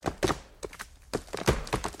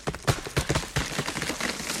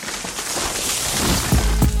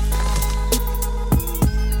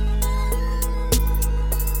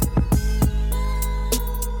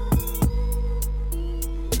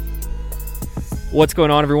What's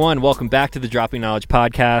going on, everyone? Welcome back to the Dropping Knowledge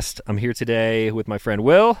Podcast. I'm here today with my friend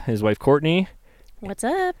Will, his wife Courtney. What's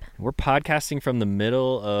up? We're podcasting from the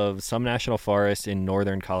middle of some national forest in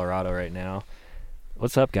northern Colorado right now.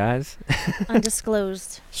 What's up, guys?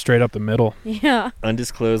 Undisclosed. Straight up the middle. Yeah.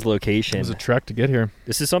 Undisclosed location. It was a trek to get here.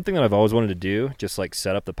 This is something that I've always wanted to do, just like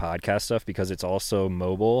set up the podcast stuff because it's also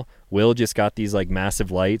mobile. Will just got these like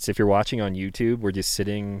massive lights. If you're watching on YouTube, we're just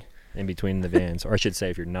sitting in between the vans. Or I should say,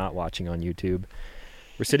 if you're not watching on YouTube,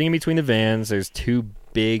 we're sitting in between the vans. There's two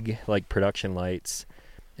big like production lights.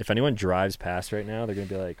 If anyone drives past right now, they're going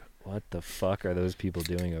to be like, what the fuck are those people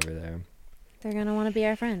doing over there? They're going to want to be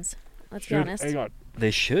our friends. Let's be honest. They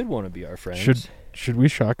should want to be our friends. Should we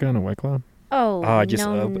shotgun a White Claw? I just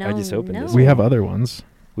opened this. We have other ones.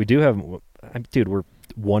 We do have... Dude, we're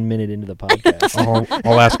 1 minute into the podcast.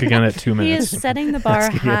 I'll ask again at 2 minutes. He is setting the bar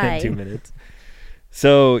high. 2 minutes.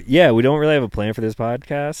 So, yeah, we don't really have a plan for this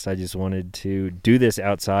podcast. I just wanted to do this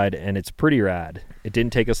outside, and it's pretty rad. It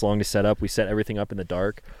didn't take us long to set up. We set everything up in the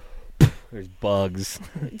dark. There's bugs.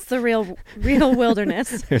 It's the real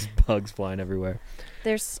wilderness. There's bugs flying everywhere.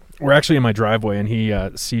 We're actually in my driveway, and he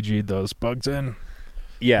CG'd those bugs in.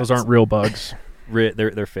 Yeah. Those aren't real bugs.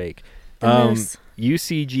 They're fake. You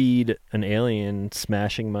CG'd an alien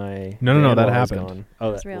smashing my... No, that happened. Gone.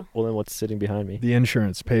 Oh, that's real. Well, then what's sitting behind me? The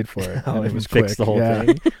insurance paid for it. Oh, it was fixed quick. the whole Yeah.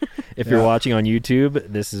 thing. If you're watching on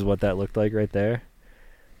YouTube, this is what that looked like right there.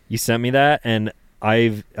 You sent me that, and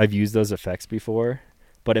I've used those effects before.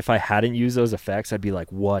 But if I hadn't used those effects, I'd be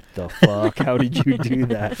like, what the fuck? How did you do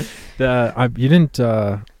that? You didn't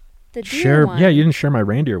the share... one. Yeah, you didn't share my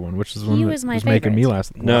reindeer one, which is the one that was making me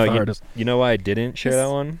last. No, you know why I didn't share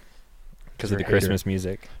that one? Because of the Christmas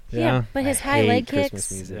music. Yeah, but his high leg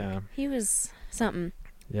kicks, music. he was something.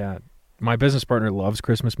 Yeah. My business partner loves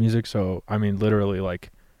Christmas music, so, I mean, literally, like,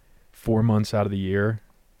 4 months out of the year,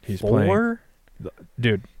 he's playing. 4?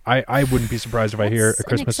 Dude, I wouldn't be surprised if I hear a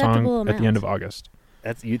Christmas song at the end of August.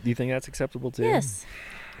 You think that's acceptable, too? Yes.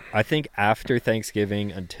 I think after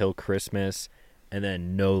Thanksgiving until Christmas, and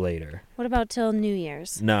then no later. What about till New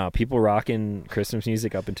Year's? No, people rocking Christmas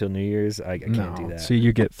music up until New Year's, I can't do that. See,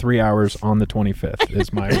 you get 3 hours on the 25th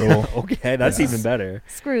is my rule. Okay, that's even better.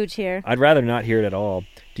 Scrooge here. I'd rather not hear it at all.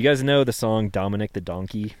 Do you guys know the song Dominic the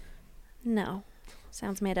Donkey? No.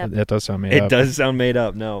 Sounds made up. That does sound made up. It does sound made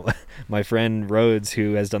up. No. My friend Rhodes,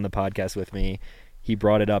 who has done the podcast with me, he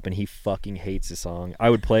brought it up and he fucking hates the song. I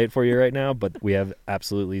would play it for you right now, but we have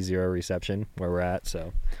absolutely zero reception where we're at,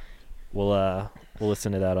 so we'll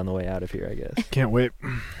listen to that on the way out of here, I guess. Can't wait.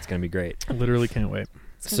 It's going to be great. Literally can't wait.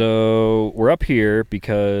 So we're up here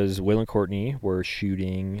because Will and Courtney were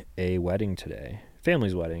shooting a wedding today.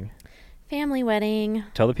 Family's wedding. Family wedding.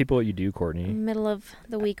 Tell the people what you do, Courtney. Middle of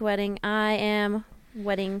the week wedding. I am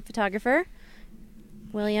wedding photographer.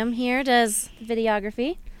 William here does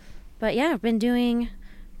videography. But yeah, I've been doing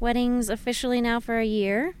weddings officially now for a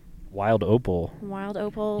year. Wild Opal. Wild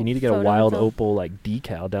Opal. You need to get a Wild Opal like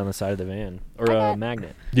decal down the side of the van or a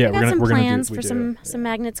magnet. Yeah, we're gonna plans for some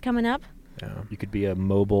magnets coming up. Yeah. You could be a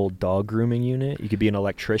mobile dog grooming unit. You could be an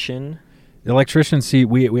electrician. Electrician. See,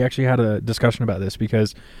 we actually had a discussion about this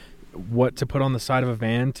because what to put on the side of a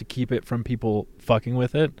van to keep it from people fucking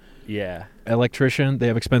with it. Yeah. Electrician. They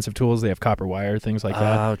have expensive tools. They have copper wire, things like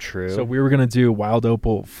that. Oh, true. So we were gonna do Wild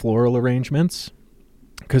Opal floral arrangements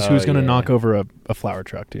because who's gonna knock over a flower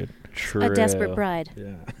truck, dude? True. A desperate bride.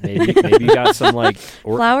 Yeah. Maybe you got some like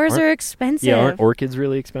flowers are expensive. Yeah, aren't orchids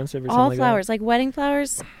really expensive or something? All flowers, like wedding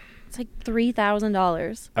flowers, it's like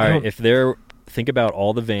 $3,000. All right, think about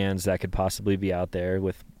all the vans that could possibly be out there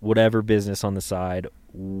with whatever business on the side,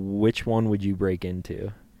 which one would you break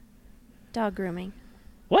into? Dog grooming.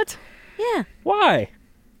 What? Yeah. Why?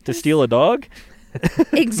 To steal a dog?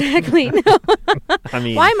 Exactly. No. I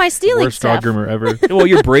mean, why am I stealing worst stuff? dog groomer ever. Well,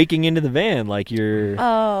 you're breaking into the van like you're...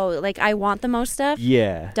 Oh, like I want the most stuff?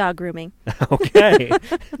 Yeah. Dog grooming. Okay.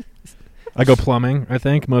 I go plumbing, I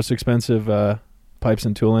think. Most expensive pipes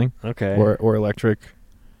and tooling. Okay. Or electric.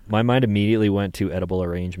 My mind immediately went to edible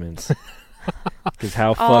arrangements. Because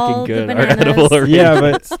how All fucking good the are bananas. edible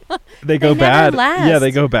arrangements? Yeah, but they go They bad. never last. Yeah,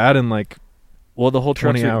 they go bad in like... Well, the whole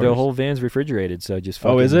truck, 20 the hours. whole van's refrigerated, so just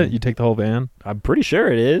fucking... Oh, is it? You take the whole van? I'm pretty sure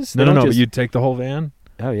it is. No, They don't but just- you'd take the whole van?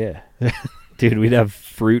 Oh, yeah. Dude, we'd have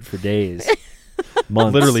fruit for days.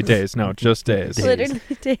 Months. Literally days. No, just days. Days. Literally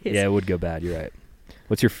days. Yeah, it would go bad. You're right.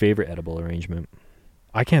 What's your favorite edible arrangement?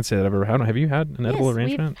 I can't say that I've ever had one. Have you had an edible Yes,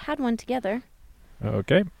 arrangement? we've had one together.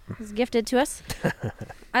 Okay. It was gifted to us.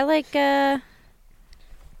 I like, it's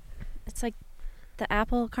like the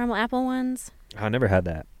caramel apple ones. I never had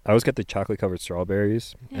that. I always got the chocolate covered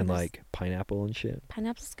strawberries Yeah, and those- like pineapple and shit.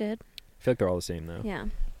 Pineapple's good. I feel like they're all the same though. Yeah.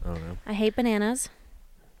 I don't know. I hate bananas.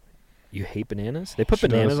 You hate bananas? They put She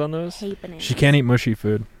bananas does. on those? Hate bananas. She can't eat mushy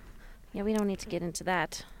food. Yeah, we don't need to get into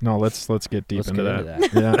that. No, let's get deep Let's into get that.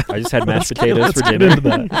 into that. Yeah. I just had mashed Let's potatoes for get dinner into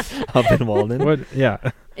that. up in Walden. What?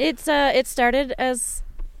 Yeah. It started as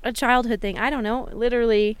a childhood thing. I don't know.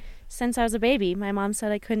 Literally, since I was a baby, my mom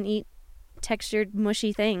said I couldn't eat textured,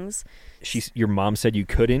 mushy things. Your mom said you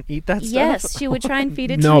couldn't eat that stuff? Yes, she would try and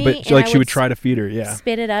feed it to No, me. but and like I she would try to feed her. Yeah.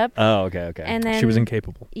 spit it up. Oh, okay. And then She was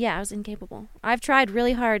incapable. Yeah, I was incapable. I've tried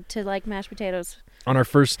really hard to like mashed potatoes. On our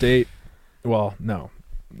first date, well, no,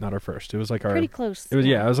 not our first. It was like our. Pretty close. It was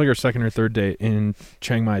It was like our second or third date in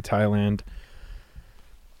Chiang Mai, Thailand.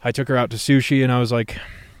 I took her out to sushi, and I was like,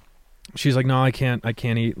 she's like, no, I can't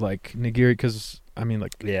eat like nigiri because I mean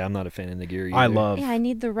like Yeah, I'm not a fan of nigiri. I either. love Yeah, I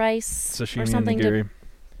need the rice sashimi or and something nigiri. to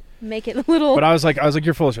make it a little. But I was like,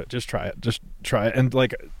 you're full of shit. Just try it. And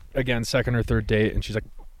like again, second or third date, and she's like,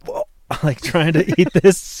 whoa, like trying to eat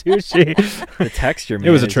this sushi. The texture, man.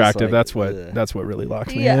 It was is just attractive. like, That's what really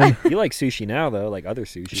locked me Yeah. in. You like sushi now, though, like other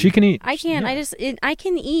sushi. She can eat. I can't. Yeah. I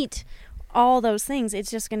can eat all those things.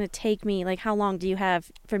 It's just gonna take me like how long do you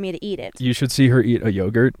have for me to eat it? You should see her eat a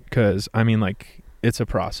yogurt because I mean, like, it's a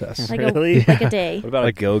process. Like Really? like a day. What about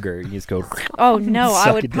Like- a Go-Gurt? You just go... Oh no, I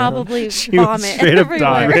Suck would it down. probably She would vomit straight up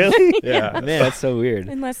die. everywhere. Really? Yeah. Man, that's so weird.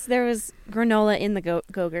 Unless there was granola in the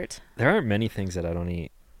Go-Gurt. There aren't many things that I don't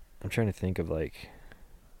eat. I'm trying to think of, like...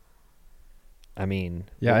 I mean...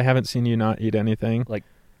 Yeah, I haven't seen you not eat anything.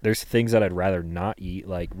 There's things that I'd rather not eat,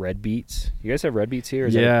 like red beets. You guys have red beets here?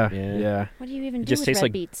 Is Yeah, that yeah. What do you even It do just with tastes red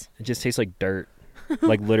like- beets? It just tastes like dirt.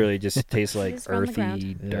 Like, literally, it just tastes like Just from the ground.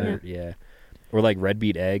 earthy Yeah. dirt, yeah. Or, like, red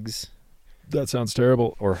beet eggs. That sounds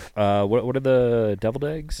terrible. Or, what are the deviled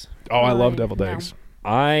eggs? Oh, I love No. deviled eggs.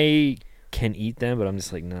 I can eat them, but I'm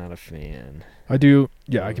just, like, not a fan. I do.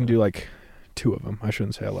 Yeah, I can do like 2 of them. I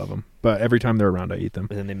shouldn't say I love them, but every time they're around, I eat them.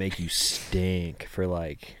 But then they make you stink for,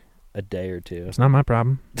 like, a day or two. It's not my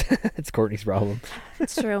problem. It's Courtney's problem.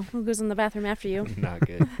 It's true. Who goes in the bathroom after you? Not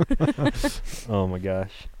good. Oh my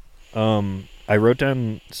gosh. I wrote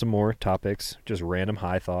down some more topics, just random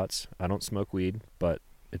high thoughts. I don't smoke weed, but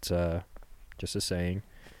it's just a saying.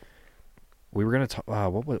 We were gonna talk.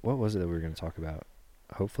 What was it that we were gonna talk about?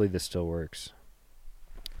 Hopefully this still works.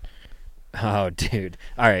 Oh, dude.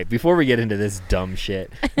 All right. Before we get into this dumb shit,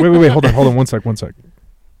 Wait. Hold on. One sec. Do you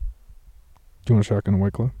want a shotgun and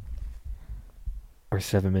White Claw? we're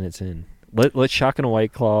 7 minutes in. Let's shotgun a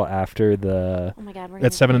White Claw after the. Oh my god, we're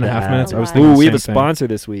At 7.5 the minutes. I was Ooh, thinking Ooh, the we have a same thing. sponsor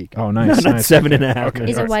this week. Oh, nice. Not nice. 7.5 Okay.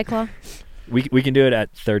 minutes. Is it White Claw? We can do it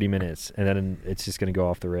at 30 minutes, and then it's just gonna go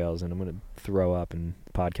off the rails, and I'm gonna throw up, and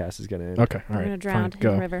the podcast is gonna end. Okay. All We're right. gonna drown fine, in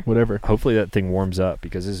go. the river. Whatever. Hopefully that thing warms up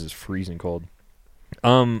because this is freezing cold. I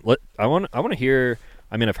want to hear.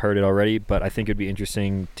 I mean, I've heard it already, but I think it'd be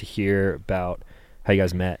interesting to hear about how you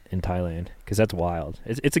guys met in Thailand because that's wild.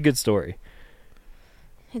 It's a good story.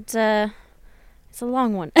 It's a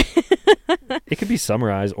long one. It could be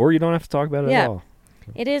summarized, or you don't have to talk about it Yeah. at all.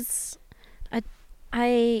 It is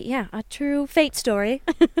a true fate story.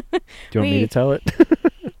 Do you want me to tell it?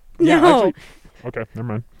 Yeah, No, actually- Okay. Never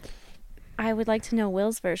mind. I would like to know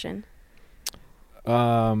Will's version.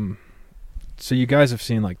 So you guys have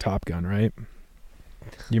seen like Top Gun, right?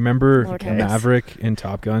 You remember Lord have Maverick in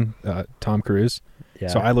Top Gun, Tom Cruise? Yeah.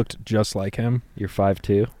 So I looked just like him. You're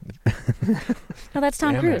 5'2". No, that's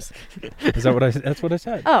Tom Damn Cruise. Is that what I? That's what I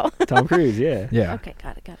said. Oh, Tom Cruise, yeah. Yeah. okay,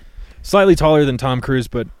 got it. Slightly taller than Tom Cruise,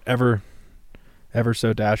 but ever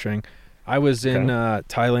so dashing. I was in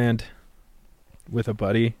Thailand with a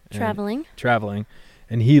buddy and Traveling.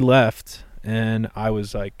 and he left, and I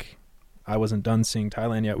was like, I wasn't done seeing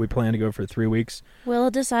Thailand yet. We planned to go for 3 weeks. Will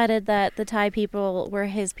decided that the Thai people were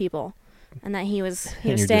his people, and that he was And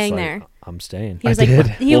you're just staying like, there. I'm staying. He was I like, did.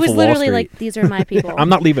 he Wolf was of Wall literally Street. like, these are my people. I'm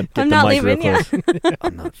not leaving. I'm the not mic real leaving. Yeah. close.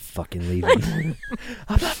 I'm not fucking leaving.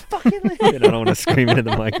 I'm not fucking leaving. I don't want to scream into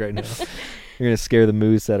the mic right now. You're gonna scare the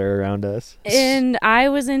moose that are around us. And I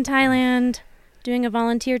was in Thailand doing a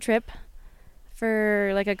volunteer trip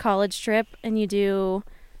for like a college trip, and you do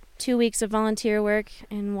 2 weeks of volunteer work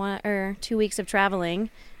and 2 weeks of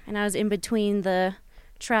traveling, and I was in between the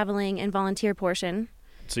traveling and volunteer portion.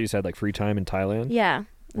 So you said like free time in Thailand. Yeah.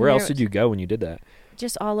 Where else did you go when you did that?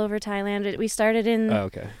 Just all over Thailand. We started in Oh,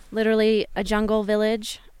 okay. literally a jungle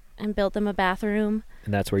village and built them a bathroom.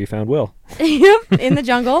 And that's where you found Will. Yep, in the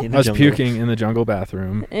jungle. In I was jungle. puking in the jungle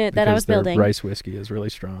bathroom That I because was their building. rice whiskey is really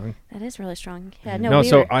strong. That is really strong. Yeah, Mhm. no, No, we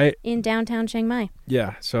so were in downtown Chiang Mai.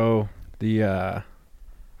 so the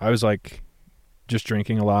I was like just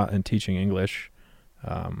drinking a lot and teaching English,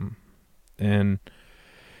 and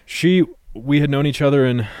we had known each other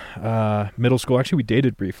in middle school. Actually, we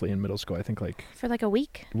dated briefly in middle school. I think For like a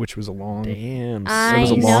week. which was a long. Damn. I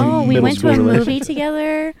was a know. long We middle went to a school movie relationship.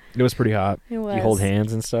 together. It was pretty hot. It was. You hold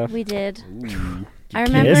hands and stuff? We did. Ooh. I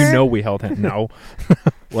kiss? remember. You know we held hands. No,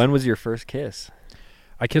 When was your first kiss?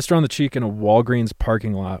 I kissed her on the cheek in a Walgreens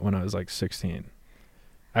parking lot when I was like 16.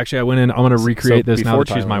 Actually, I went in. I'm gonna recreate this now before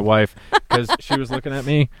that she's my Thailand. wife because she was looking at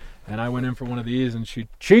me, and I went in for one of these, and she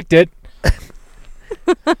cheeked it,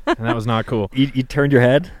 and that was not cool. You turned your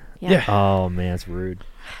head? Yeah. Oh, man, it's rude.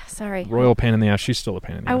 Sorry. Royal pain in the ass. She's still a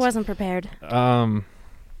pain in the I ass. wasn't prepared.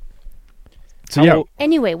 So How yeah, old-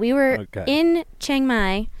 Anyway, we were Okay. in Chiang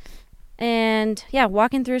Mai, and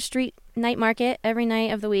walking through a street night market every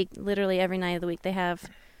night of the week. Literally every night of the week, they have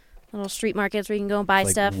little street markets where you can go and buy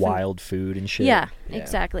like stuff. and- wild food and shit. Yeah,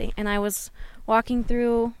 exactly. And I was walking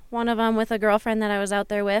through one of them with a girlfriend that I was out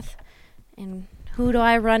there with, and who do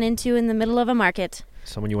I run into in the middle of a market?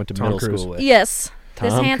 Someone you went to Tom middle Cruise. school with. Yes,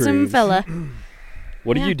 this Tom handsome Cruise. fella.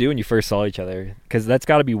 What did Yeah. you do when you first saw each other? Because that's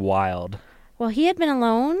got to be wild. Well, he had been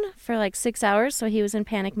alone for like 6 hours, so he was in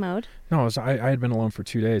panic mode. no, I had been alone for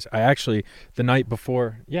 2 days. I actually the night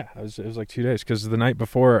before, it was like 2 days because the night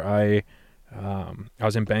before I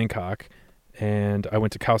was in Bangkok, and I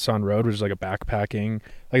went to Khao San Road, which is like a backpacking,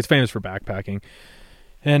 like it's famous for backpacking,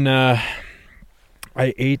 and I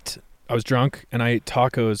was drunk and I ate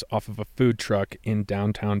tacos off of a food truck in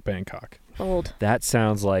downtown Bangkok. Bold. That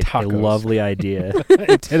sounds like Tacos. a lovely idea.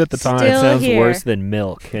 It did at the time. Still That sounds here. worse than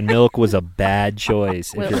milk, and milk was a bad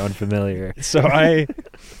choice if Well- you're unfamiliar.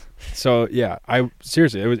 So yeah, I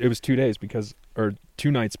seriously, it was 2 days or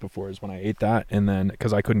 2 nights before is when I ate that, and then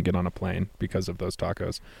because I couldn't get on a plane because of those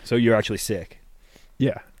tacos. So you're actually sick.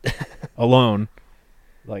 Yeah, alone,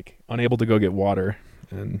 like unable to go get water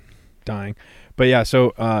and dying. But yeah,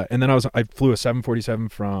 so and then I flew a 747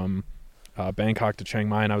 from Bangkok to Chiang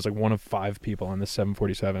Mai, and I was like one of 5 people on this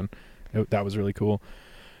 747. That was really cool.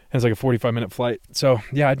 And it's like a 45-minute flight. So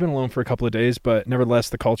yeah, I'd been alone for a couple of days, but nevertheless,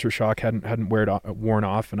 the culture shock hadn't worn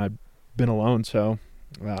off, and I'd been alone. So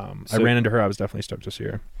I So- ran into her. I was definitely stoked to see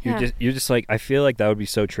her. Yeah. You're just like, I feel like that would be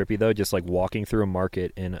so trippy though, just like walking through a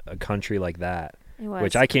market in a country like that, It was.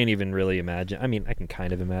 which I can't even really imagine. I mean, I can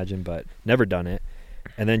kind of imagine, but never done it.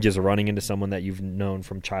 And then just running into someone that you've known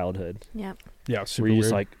from childhood, Yep. Yeah, super where you're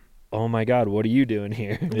just weird. like, oh my God, what are you doing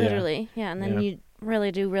here? Literally. Yeah. And then Yeah. you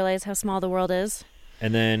really do realize how small the world is.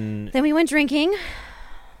 And then Then we went drinking.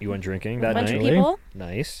 you went drinking with that a bunch night. of Really? people.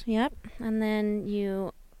 Nice. Yep. And then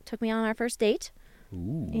you took me on our first date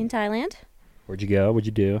Ooh. in Thailand. Where'd you go? What'd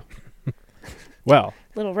you do? Well,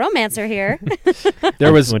 Little romancer here.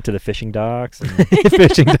 there was went to the fishing docks and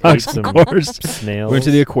fishing dogs, some of course. snails. Went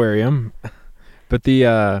to the aquarium, but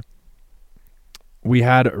we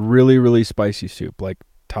had really, really spicy soup. Like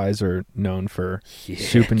Thais are known for Yeah.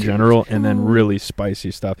 soup in general, and then Oh. really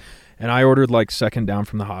spicy stuff. And I ordered like second down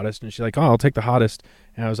from the hottest, and she's like, "Oh, I'll take the hottest."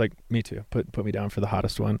 And I was like, "Me too. Put me down for the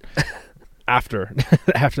hottest one." after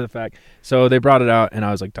the fact, so they brought it out, and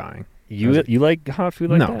I was like dying. You like hot food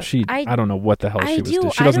like no, that? I don't know what the hell I she was.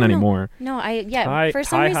 do. She I doesn't don't know. anymore. No, Thai, for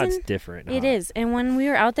some Thai reason hot's different. it hot. is. And when we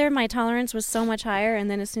were out there, my tolerance was so much higher.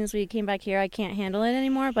 And then as soon as we came back here, I can't handle it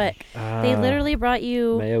anymore. But they literally brought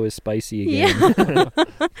you. mayo is spicy again.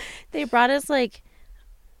 Yeah. They brought us like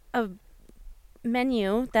a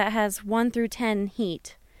menu that has 1 through 10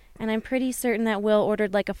 heat. And I'm pretty certain that Will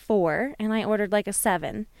ordered like a 4 and I ordered like a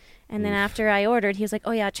 7. And then Oof. after I ordered, he was like,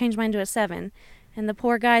 "Oh yeah, change mine to a 7." And the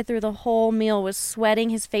poor guy through the whole meal was sweating.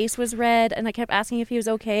 His face was red. And I kept asking if he was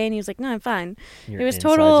okay. And he was like, "No, I'm fine." Your It was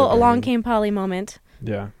insides total are along burning. came Polly moment.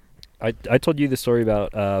 Yeah. I told you the story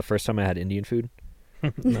about first time I had Indian food.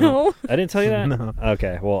 No. I didn't tell you that? No.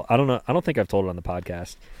 Okay. Well, I don't know. I don't think I've told it on the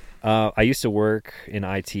podcast. I used to work in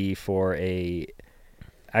IT for a.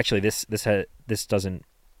 Actually, this doesn't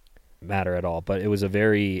matter at all. But it was a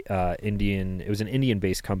very Indian. It was an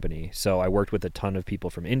Indian-based company. So I worked with a ton of people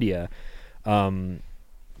from India.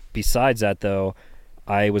 Besides that, though,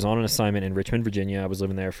 I was on an assignment in Richmond, Virginia. I was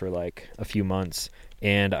living there for like a few months,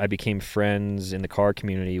 and I became friends in the car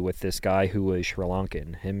community with this guy who was Sri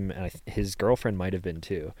Lankan. Him and his girlfriend might have been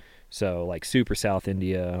too. So like super South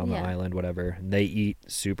India on the Yeah. island, whatever. And they eat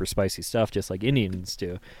super spicy stuff just like Indians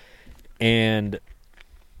do. And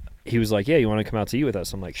he was like, "Yeah, you want to come out to eat with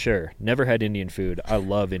us?" I'm like, "Sure." Never had Indian food. I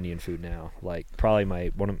love Indian food now. Like probably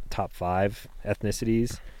one of my top 5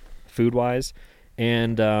 ethnicities, food wise.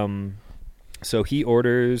 And so he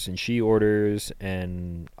orders and she orders,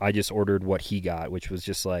 and I just ordered what he got, which was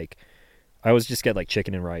just like I always just get like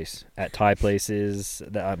chicken and rice at Thai places.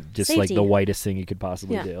 That I'm just like Safety. the whitest thing you could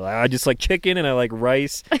possibly Yeah. do. Like, I just like chicken and I like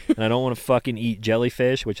rice, and I don't want to fucking eat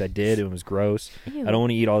jellyfish, which I did. It was gross. Ew. I don't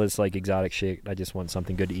want to eat all this like exotic shit. I just want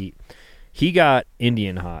something good to eat. He got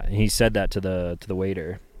Indian hot, and he said that to the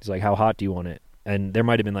waiter. He's like, "How hot do you want it?" And there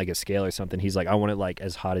might have been like a scale or something. He's like, "I want it like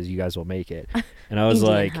as hot as you guys will make it." And I was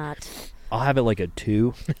Indian like, hot. "I'll have it like a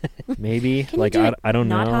 2, maybe." Can you like do it I don't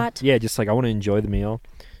not know. hot? Yeah, just like I want to enjoy the meal.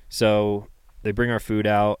 So they bring our food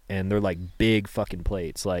out, and they're like big fucking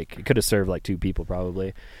plates. Like it could have served like 2 people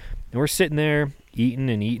probably. And we're sitting there eating,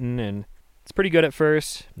 and it's pretty good at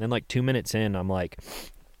first. And then like 2 minutes in, I'm like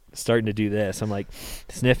starting to do this. I'm like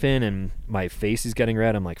sniffing, and my face is getting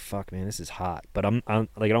red. I'm like, fuck, man, this is hot. But I'm like,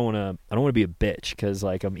 I don't want to be a bitch, because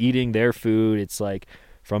like I'm eating their food. It's like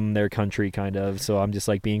from their country kind of. So I'm just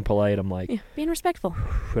like being polite. I'm like, Yeah, being respectful.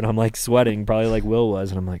 and I'm like sweating, probably like Will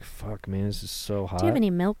was, and I'm like, fuck, man, this is so hot. Do you have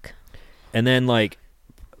any milk? And then like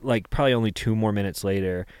probably only 2 more minutes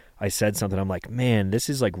later, I said something. I'm like, man, this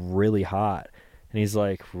is like really hot. And he's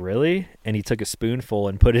like, really? And he took a spoonful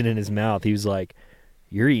and put it in his mouth. He was like,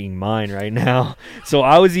 you're eating mine right now. So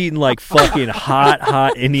I was eating like fucking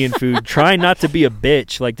hot Indian food, trying not to be a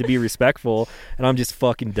bitch, like to be respectful. And I'm just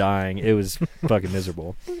fucking dying. It was fucking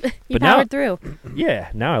miserable. You But now- powered through. Yeah,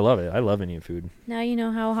 now I love it. I love Indian food. Now you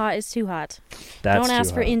know how hot is too hot. That's Don't ask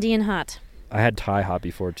too for hot. Indian hot. I had Thai hot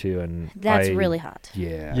before too, and That's I- really hot.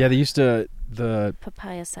 Yeah. Yeah, they used to the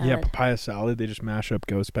Papaya salad. yeah papaya salad. They just mash up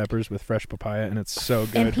ghost peppers with fresh papaya, and it's so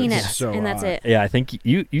good. And It's peanuts, so and that's hot. it. Yeah, I think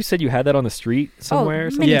you said you had that on the street somewhere. or Oh,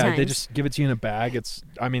 something? many Yeah, they times. just give it to you in a bag. It's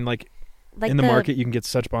I mean like Like in the market you can get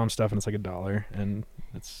such bomb stuff, and it's like $1, and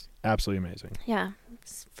it's absolutely amazing. Yeah.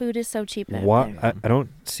 Food is so cheap. out What? there. I don't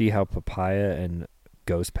see how papaya and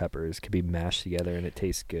ghost peppers could be mashed together and it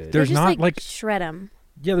tastes good. There's They just, not, like- shred them.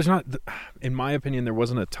 Yeah, there's not. In my opinion, there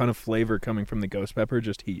wasn't a ton of flavor coming from the ghost pepper,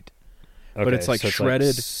 just heat. Okay, it's, like, so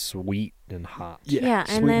shredded- sweet and hot. Yeah, and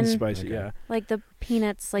sweet then- and spicy. Okay. Yeah, Like the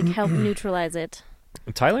peanuts help neutralize it.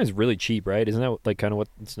 Thailand's really cheap, right? Isn't that like kind of what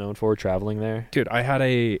it's known for, traveling there? dude, I had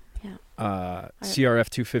a Yeah. CRF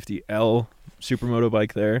 250L supermoto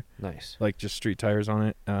bike there, Nice. like just street tires on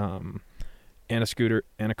it, and a scooter,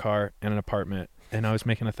 and a car, and an apartment, and I was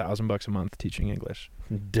making $1,000 a month teaching English.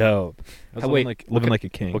 Dope. I was How- living wait, like what living ki- like a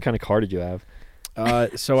king. What kind of car did you have?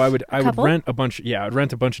 So I would Couple? rent a bunch. Yeah, I'd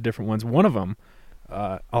rent a bunch of different ones. One of them,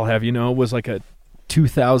 I'll have you know, was like a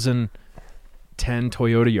 2010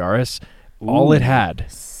 Toyota Yaris. All it Ooh. had,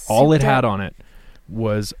 Souped had up. on it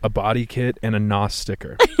was a body kit and a NOS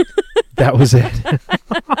sticker. That was it.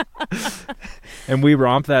 And we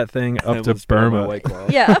romped that thing up That to was part of my Burma. White Claw.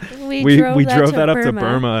 Yeah, We drove that up to Burma.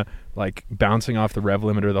 Burma, like bouncing off the rev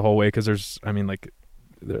limiter the whole way, because there's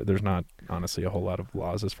not honestly a whole lot of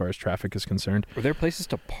laws as far as traffic is concerned. Were there places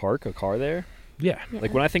to park a car there? Yeah, Yeah.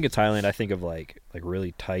 Like when I think of Thailand, I think of like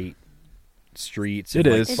really tight streets. It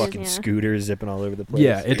and, is. like, It is, fucking yeah. scooters zipping all over the place.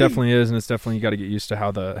 yeah, it definitely is, and it's definitely you got to get used to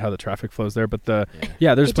how the traffic flows there. But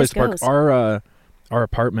Yeah. there's It a place just to park. goes. Our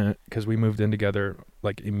apartment, because we moved in together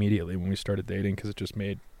like immediately when we started dating, because it just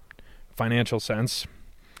made financial sense.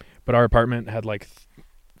 But our apartment had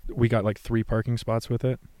we got like 3 parking spots with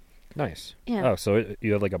it. Nice. Yeah. Oh, so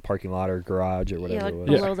you have like a parking lot or garage or Yeah, whatever like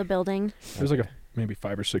it was. below the building. It was like a maybe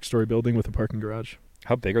 5 or 6 story building with a parking garage.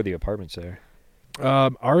 How big are the apartments there?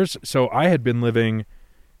 Ours. So I had been living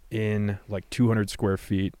in like 200 square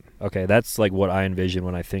feet. Okay, that's like what I envision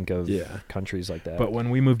when I think of Yeah. countries like that. But when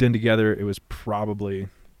we moved in together, it was probably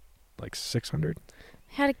like 600.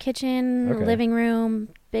 Had a kitchen, Okay. living room,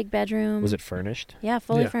 big bedroom. was it furnished? Yeah,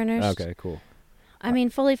 fully Yeah. furnished. Okay, cool. I mean,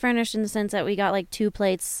 fully furnished in the sense that we got like 2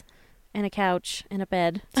 plates and a couch and a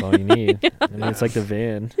bed. That's all you need. I mean, it's like the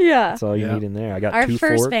van. Yeah. That's all you Yeah. need in there. I got Our 2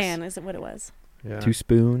 first forks, van is what it was. Yeah, 2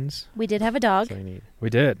 spoons. We did have a dog. That's all you need. we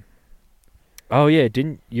did. Oh yeah,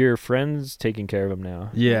 didn't your friends taking care of him now?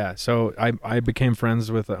 Yeah, so I became friends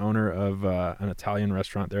with the owner of an Italian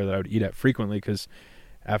restaurant there that I would eat at frequently, because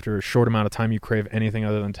after a short amount of time, you crave anything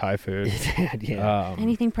other than Thai food. Yeah.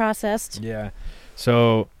 Anything processed. Yeah.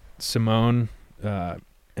 So Simone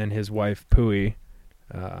and his wife Pui,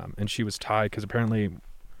 and she was Thai, because apparently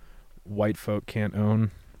white folk can't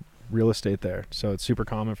own real estate there, so it's super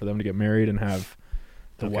common for them to get married and have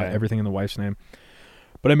Okay. everything in the wife's name.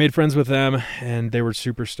 But I made friends with them, and they were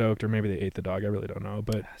super stoked, or maybe they ate the dog. I really don't know.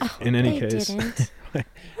 But in any They case, didn't. they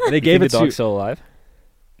You gave think it the dog's to. still alive?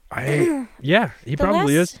 Yeah, he The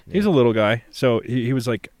probably last- is. He's a little guy, so he was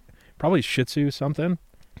like probably Shih Tzu something.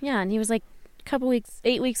 Yeah, and he was like a couple weeks,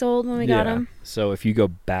 8 weeks old when we got Yeah. him. So if you go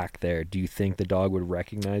back there, do you think the dog would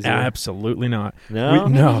recognize you? Absolutely not. No. We-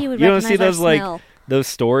 Maybe No. he would You don't recognize see our those, like, smell. Those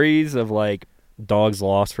stories of like dog's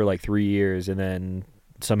lost for like 3 years, and then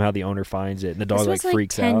somehow the owner finds it, and the dog This like was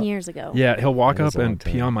freaks 10 out. years ago. Yeah, he'll walk That is up a long and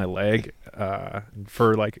pee time. on my leg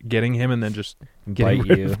for like getting him, and then just Bite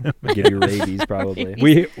rid you, of give you rabies probably.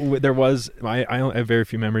 there was I only have very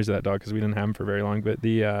few memories of that dog because we didn't have him for very long. But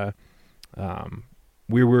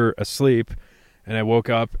we were asleep, and I woke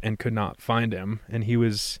up and could not find him, and he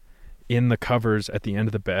was in the covers at the end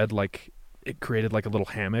of the bed, like it created like a little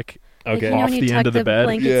hammock. Like, Okay. you know Off when you the tuck end of the bed?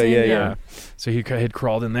 blankets Yeah, in? yeah, Yeah. So he had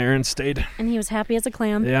crawled in there and stayed. And he was happy as a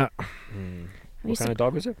clam. Yeah, Mm. We What used kind to- of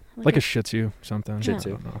dog was it? like a Shih Tzu something. Shih I Tzu.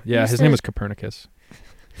 don't know. Yeah, Used his to- name was Copernicus.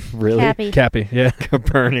 Really? Cappy. Cappy. Yeah.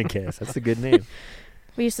 Copernicus. That's a good name.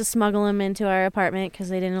 We used to smuggle him into our apartment because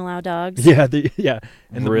they didn't allow dogs. Yeah.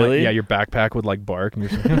 And Really? your backpack would like bark, and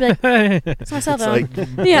you're We'd be like, like, it's my cell It's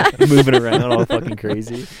phone. like Yeah. moving around all fucking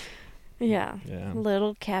crazy. Yeah. yeah.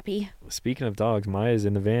 Little Cappy. Speaking of dogs, Maya's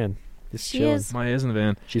in the van. Just She chilling. is. Maya is in the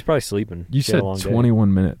van. She's probably sleeping. You She had said a long day.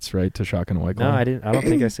 21 minutes, right, to Shotgun White Claw? No, I didn't. I don't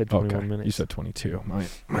think I said 21 Okay. minutes. You said 22. My I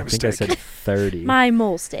think mistake. I said 30. My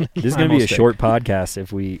mole steak. This is My gonna be a mistake. short podcast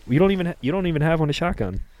if we you don't even have one to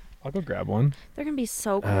shotgun. I'll go grab one. They're going to be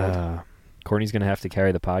so cold. Courtney's gonna have to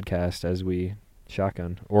carry the podcast as we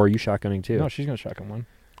shotgun. Or are you shotgunning too? No, she's gonna shotgun one.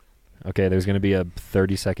 Okay, there's gonna be a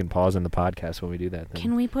 30-second pause in the podcast when we do that. Then.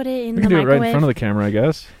 Can we put it in We the can do it microwave? right in front of the camera, I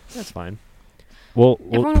guess. That's fine. We'll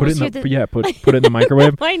Everyone put will it in see the the- put it in the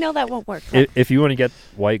microwave. I know that won't work. If you want to get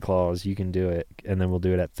White Claws, you can do it, and then we'll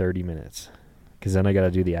do it at 30 minutes. Because then I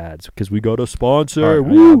gotta do the ads. Because we got a sponsor. All right,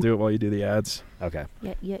 Woo! I'll do it while you do the ads. Okay.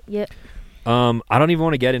 Yeah. I don't even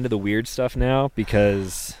want to get into the weird stuff now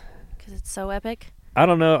because Because it's so epic. I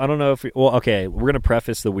don't know if well, okay, we're gonna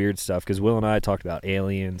preface the weird stuff because Will and I talked about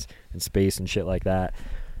aliens and space and shit like that.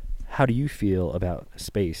 How do you feel about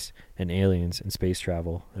space and aliens and space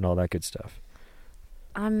travel and all that good stuff?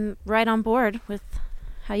 I'm right on board with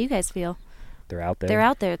how you guys feel. They're out there. They're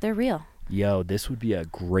out there. They're real. Yo, this would be a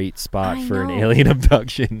great spot I for an know. alien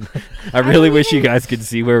abduction. I really don't wish you even- guy could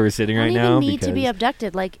see where we're sitting I right don't now. even need to be because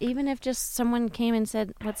abducted. Like, even if just someone came and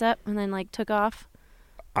said, "What's up?" and then, like, took off.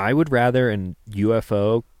 I would rather an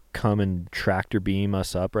UFO come and tractor beam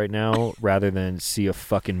us up right now rather than see a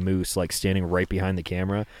fucking moose like standing right behind the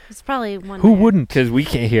camera. It's probably one. Who there. wouldn't? Because we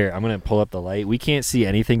can't hear. I'm gonna pull up the light. We can't see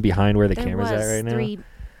anything behind where the There camera's was at right now. 3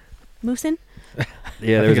 moosin.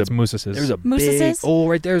 Yeah, I think there's it's a Mooses's. there's a big. Mooses? Oh,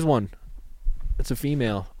 right there's one. That's a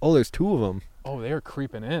female. Oh, there's 2 of them. Oh, they're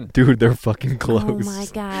creeping in. Dude, they're fucking close. Oh my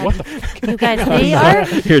god! What the fuck? You guys, they are.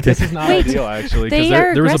 Here, This is not Wait, ideal, actually. they Because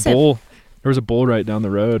are there was a aggressive. bull. There was a bull right down the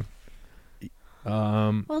road.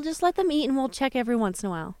 Well, just let them eat, and we'll check every once in a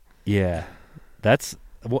while. Yeah, that's.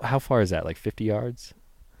 Well, how far is that? Like 50 yards?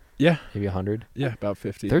 Yeah, Maybe 100? yeah, about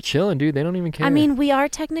 50. They're chilling, dude. They don't even care. I mean, we are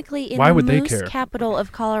technically in Why the would they moose care? capital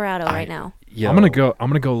of Colorado right now. Yo, I'm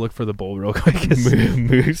gonna go look for the bull real quick.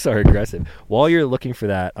 Moose are aggressive. While you're looking for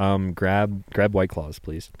that, grab White Claws,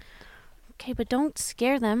 please. Okay, but don't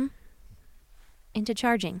scare them into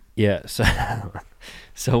charging, Yeah,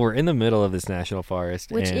 so we're in the middle of this national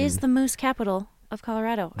forest, which and is the moose capital of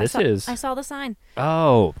Colorado. This is. I saw the sign.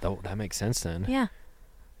 oh, that makes sense then. Yeah.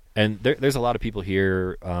 And there's a lot of people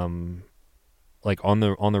here, like on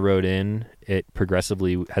the road in. It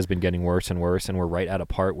progressively has been getting worse and worse, and we're right at a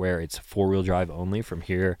part where it's 4-wheel drive only from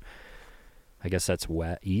here. I guess that's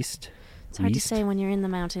east. It's hard to East? say when you're in the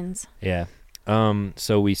mountains. Yeah.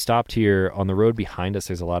 So we stopped here on the road behind us.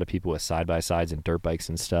 There's a lot of people with side-by-sides and dirt bikes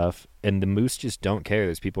and stuff, and the moose just don't care.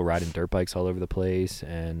 There's people riding dirt bikes all over the place,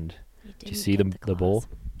 and do you see the bull?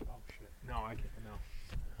 No, I can't.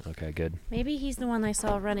 No. Okay, good. Maybe he's the one I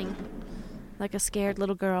saw running like a scared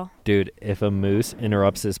little girl. Dude, if a moose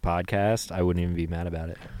interrupts this podcast, I wouldn't even be mad about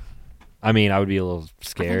it. I mean, I would be a little I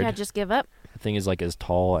scared. think I'd just give up. The thing is like as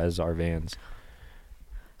tall as our vans.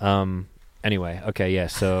 Anyway, okay, yeah,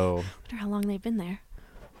 so I wonder how long they've been there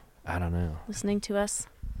I don't know. listening to us.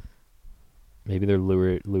 Maybe they're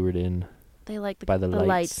lured in They like by the lights.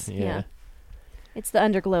 lights. Yeah. It's the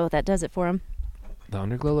underglow that does it for them. The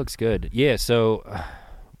underglow looks good. Yeah, so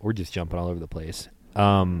we're just jumping all over the place.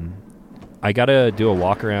 I gotta do a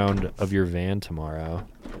walk around of your van tomorrow.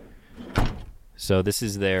 So this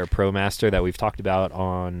is their ProMaster that we've talked about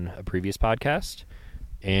on a previous podcast,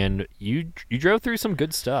 and you drove through some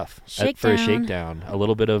good stuff for a shakedown. A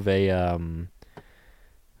little bit of a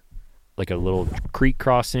like a little creek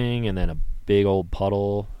crossing, and then a big old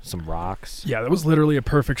puddle, some rocks. Yeah, that was literally a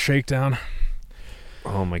perfect shakedown.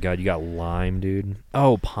 Oh my god, you got lime, dude.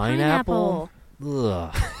 Oh, pineapple.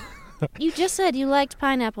 Ugh. You just said you liked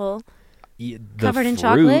pineapple. The Covered in fruit,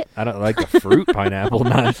 chocolate? I don't like the fruit pineapple,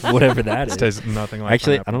 not whatever that It is. tastes nothing like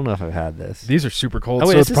Actually, pineapple. I don't know if I've had this. These are super cold, Oh,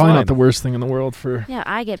 wait, so this it's is probably lime. not the worst thing in the world for Yeah,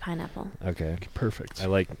 I get pineapple. Okay. perfect. I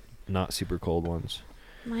like not super cold ones.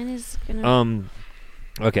 Mine is gonna.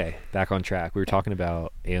 Okay, back on track. We were talking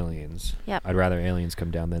about aliens. Yep. I'd rather aliens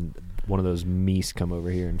come down than one of those meese come over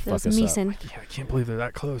here and Those fuck us up. Meeson. Yeah, I can't believe they're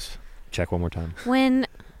that close. Check one more time. When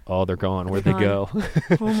Oh, they're gone. Where'd They're they go?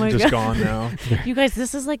 oh my Just god, gone now. you guys,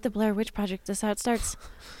 this is like the Blair Witch Project. This is how it starts.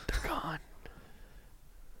 They're gone.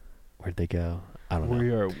 Where'd they go? I don't know. We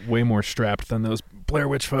are way more strapped than those Blair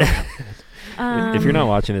Witch folk. If you're not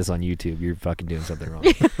watching this on YouTube, you're fucking doing something wrong.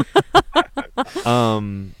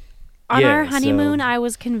 On yeah, our honeymoon, so I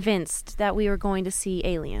was convinced that we were going to see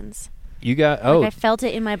aliens. you got Like I felt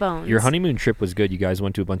it in my bones. your honeymoon trip was good. You guys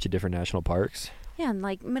went to a bunch of different national parks. Yeah, in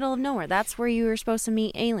like middle of nowhere. That's where you were supposed to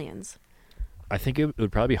meet aliens. I think it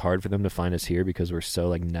would probably be hard for them to find us here because we're so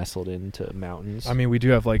like nestled into mountains. I mean, we do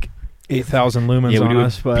have like 8,000 lumens yeah, we on do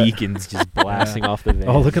us, have but beacons just blasting off the van.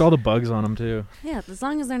 oh, look at all the bugs on them too. Yeah, as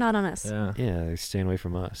long as they're not on us. Yeah. Yeah, they're staying away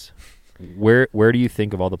from us. Where do you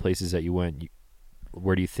think of all the places that you went?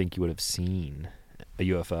 Where do you think you would have seen a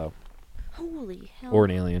UFO Holy hell. or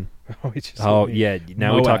an alien? Oh, we just Oh yeah,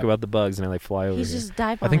 now we talk Moab. about the bugs and I like fly over He's here. just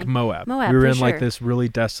dive I think bombing. Moab. Moab, we were for in like sure. this really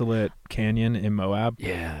desolate canyon in Moab.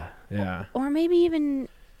 Yeah. Yeah. Or maybe even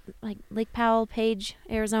like Lake Powell, Page,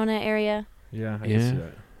 Arizona area. Yeah. I Yeah. can see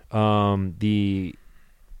that. The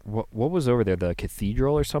what was over there? The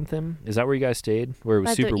cathedral or something? Is that where you guys stayed? Where it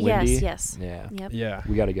was By the- super windy? Yes. Yeah. Yep. Yeah.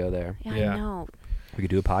 We got to go there. Yeah, Yeah. I know. We could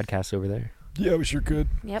do a podcast over there. Yeah, we sure could.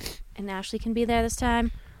 Yep. And Ashley can be there this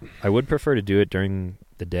time. I would prefer to do it during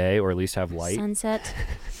the day or at least have light Sunset.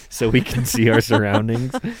 so we can see our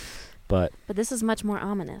surroundings. But But this is much more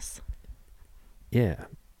ominous. yeah.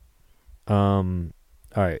 All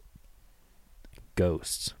right.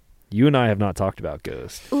 Ghosts. You and I have not talked about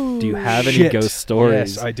ghosts. Ooh. Do you have any Shit. ghost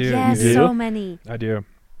stories? Yes, I do. Yes, You do? so many. I do.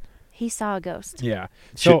 He saw a ghost. Yeah.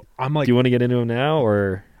 Should- So I'm like, do you want to get into them now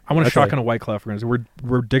or? I want a Okay. shotgun a White Claw for guys.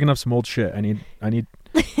 We're digging up some old shit. I need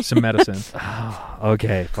some medicine.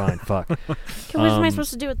 Okay, fine. Fuck. What am I Um,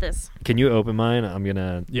 supposed to do with this? Can you open mine? I'm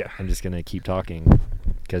Yeah. just gonna keep talking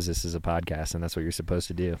because this is a podcast and that's what you're supposed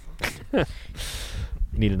to do. You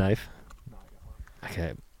need a knife?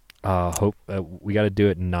 Okay. Hope we got to do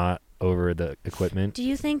it not over the equipment. Do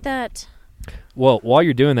you think that Well, while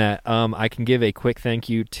you're doing that, I can give a quick thank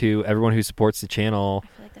you to everyone who supports the channel, I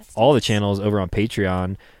feel like that's all the channels over on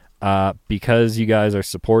Patreon, because you guys are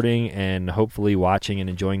supporting and hopefully watching and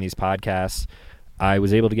enjoying these podcasts. I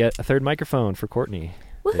was able to get a third microphone for Courtney.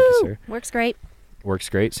 Woohoo! Thank you, sir. Works great. Works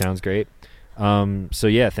great. Sounds great. So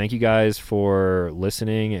yeah, thank you guys for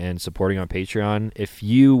listening and supporting on Patreon. If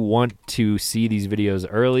you want to see these videos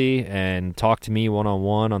early and talk to me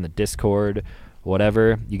one-on-one on the Discord,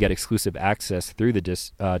 whatever, you get exclusive access through the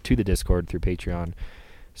to the Discord through Patreon.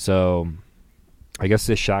 So I guess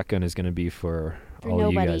this shotgun is going to be for all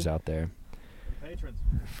of you nobody. guys out there. Patrons.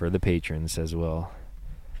 For the patrons as well.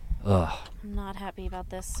 Ugh. I'm not happy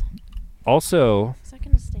about this. Also, Is that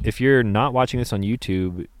gonna stay? if you're not watching this on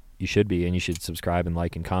YouTube, you should be, and you should subscribe and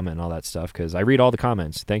like and comment and all that stuff because I read all the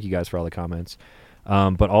comments. Thank you guys for all the comments.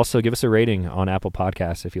 But also give us a rating on Apple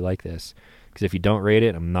Podcasts if you like this, because if you don't rate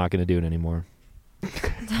it, I'm not going to do it anymore.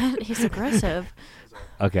 He's aggressive.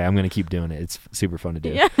 Okay, I'm going to keep doing it. It's super fun to do.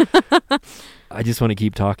 Yeah. I just want to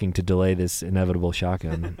keep talking to delay this inevitable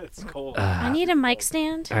shotgun. It's cold. I need a mic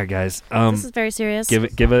stand. All right, guys. This is very serious. Give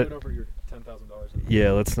it. over your $10,000.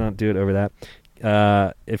 Yeah, let's not do it over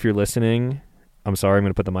that. If you're listening, I'm sorry. I'm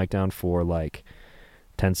going to put the mic down for like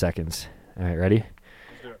 10 seconds. All right, ready?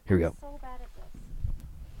 Here we go. So bad at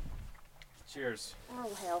this. Cheers.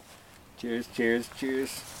 Oh hell. Cheers, cheers,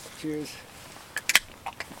 cheers, cheers.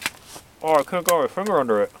 Oh, I couldn't go my finger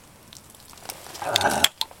under it.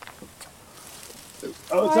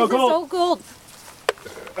 Oh, Why is it so cold?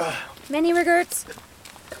 Many regrets.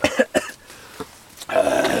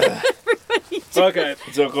 Okay,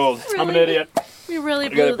 it's so cold. I'm an Really? idiot. We really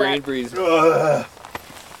blew that. freeze. All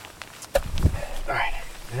right,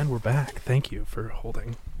 and we're back. Thank you for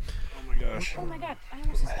holding. Oh my gosh. Oh my god! I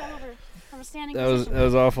almost just fell over from a standing That was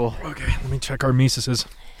position. awful. Okay, let me check our Mises.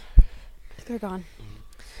 They're gone.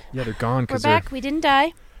 Yeah, they're gone We're because back. We didn't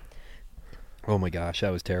die Oh my gosh, that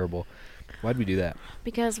was terrible. Why'd we do that?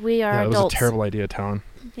 because we are yeah, it was adults. a terrible idea, Talon.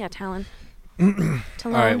 Yeah, Talon.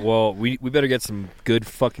 All right, well, we better get some good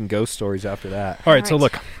fucking ghost stories after that. All right, so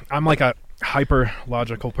Alright. look, I'm like a hyper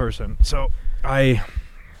logical person. So I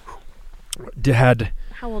had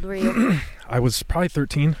How old were you? I was probably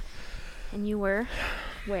 13. And you were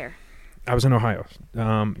where? I was in Ohio.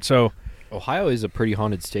 So Ohio is a pretty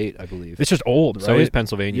haunted state, I believe. It's just old, right? So is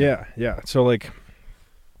Pennsylvania. Yeah. So like,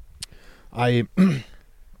 I'm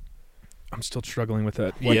still struggling with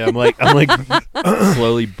that. Yeah, I'm like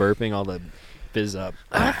slowly burping all the fizz up.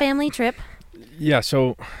 On a family trip. Yeah.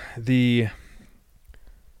 So the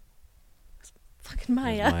Fucking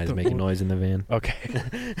Maya. Maya's making noise in the van. okay.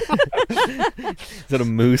 Is that a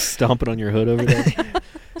moose stomping on your hood over there?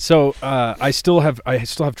 So I still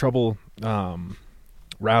have trouble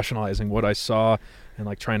rationalizing what I saw and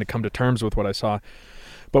like trying to come to terms with what I saw.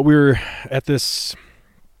 But we were at this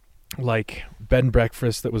like bed and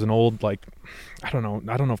breakfast that was an old like I don't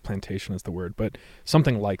know if plantation is the word, but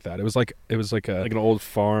something like that. It was like a Like an old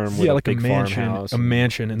farm with like a big a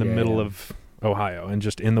mansion in the middle of Ohio and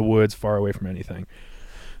just in the woods, far away from anything.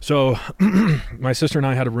 So my sister and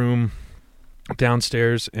I had a room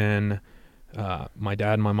downstairs, and my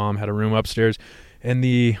dad and my mom had a room upstairs, and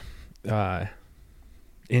the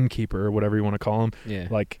innkeeper or whatever you want to call him,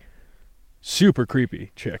 like super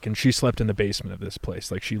creepy chick, and she slept in the basement of this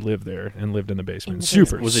place. Like she lived there and lived in the basement.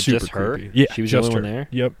 Super, was it super just her? creepy. Yeah, she was just the only her. one there.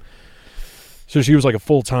 Yep. So she was like a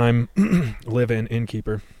full-time live-in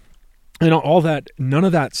innkeeper. And all that, none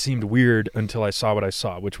of that seemed weird until I saw what I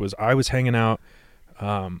saw, which was I was hanging out.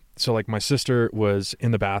 So like my sister was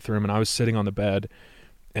in the bathroom and I was sitting on the bed,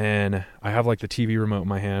 and I have like the TV remote in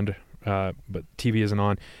my hand, but TV isn't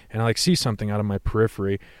on, and I like see something out of my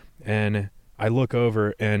periphery, and I look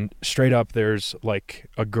over, and straight up there's like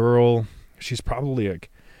a girl. She's probably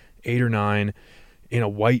like 8 or 9 in a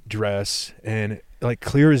white dress, and like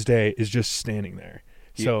clear as day is just standing there.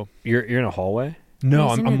 So you're in a hallway? No,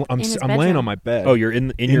 He's I'm laying on my bed. Oh, you're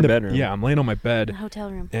in your bedroom. Yeah, I'm laying on my bed. The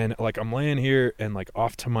hotel room. And like I'm laying here, and like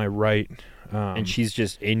off to my right, and she's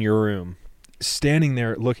just in your room, standing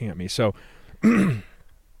there looking at me. So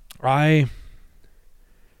I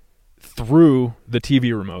threw the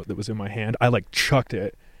TV remote that was in my hand. I like chucked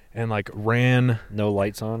it and like ran. No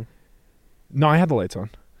lights on? No, I had the lights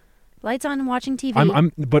on. Lights on and watching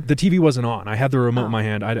TV. But the TV wasn't on. I had the remote Oh. in my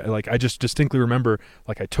hand. I just distinctly remember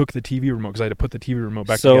like I took the TV remote because I had to put the TV remote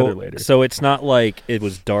back together later. So it's not like it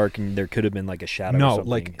was dark and there could have been like a shadow. No, or something.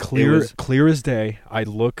 like clear as day. I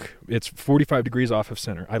look. It's 45 degrees off of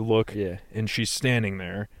center. I look, and she's standing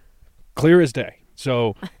there, clear as day.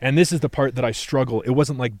 So, and this is the part that I struggle. It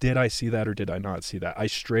wasn't like, did I see that or did I not see that? I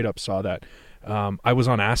straight up saw that. I was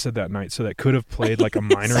on acid that night, so that could have played like a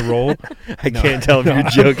minor role. I can't tell if you're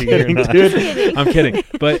joking or not. Dude. I'm kidding.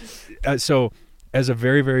 But so, as a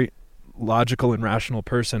very, very logical and rational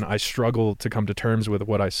person, I struggle to come to terms with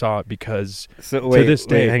what I saw because to this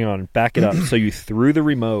day, hang on, back it up. So you threw the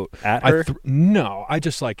remote at her? No, I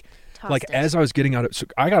just like as I was getting out of, so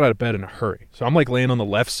I got out of bed in a hurry. So I'm like laying on the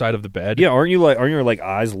left side of the bed. Yeah, aren't your like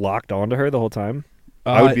eyes locked onto her the whole time?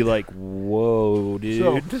 I would be like, whoa,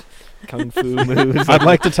 dude. So, Kung Fu moves. I'd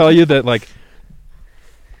like to tell you that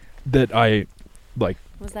I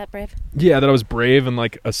Was that brave? Yeah, that I was brave and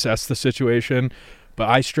like assessed the situation, but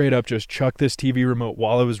I straight up just chucked this TV remote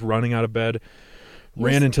while I was running out of bed.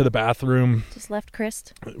 Ran into the bathroom. Just left Chris.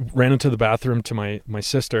 Ran into the bathroom to my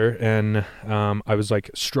sister, and I was like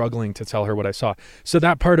struggling to tell her what I saw. So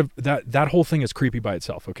that part of that whole thing is creepy by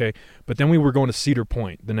itself, okay? But then we were going to Cedar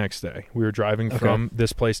Point the next day. We were driving from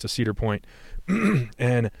this place to Cedar Point,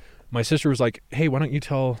 and my sister was like, "Hey, why don't you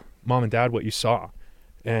tell Mom and Dad what you saw?"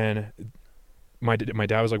 And my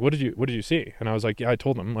dad was like, "What did you see?" And I was like, "Yeah, I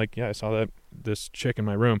told him. Like, yeah, I saw this chick in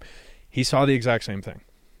my room." He saw the exact same thing.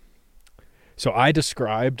 So I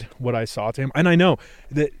described what I saw to him, and I know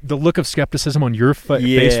that the look of skepticism on your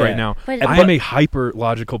face right now. But I am a hyper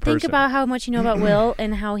logical person. Think about how much you know about Will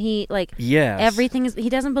and how he everything is. He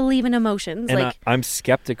doesn't believe in emotions. And I'm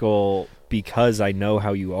skeptical because I know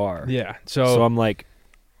how you are. Yeah. So I'm like.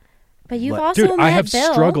 But you've also dude, met I have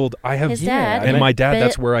Bill, struggled. I have, his dad, and my dad. but,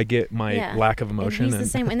 That's where I get my lack of emotion. And he's the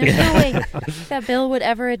same. And there's no way that Bill would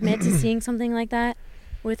ever admit to seeing something like that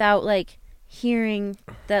without like hearing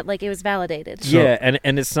that like it was validated. Yeah,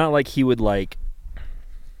 and it's not like he would like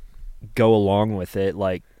go along with it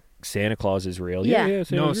like Santa Claus is real. Yeah,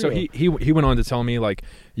 no, so real. he went on to tell me like,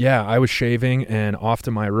 yeah, I was shaving and off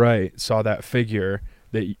to my right saw that figure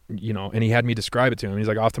that and he had me describe it to him. He's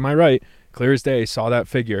like, off to my right, clear as day, saw that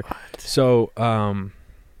figure. What? So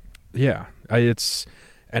yeah,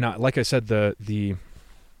 like I said, the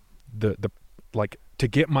like to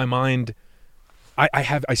get my mind.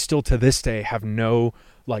 I still to this day have no,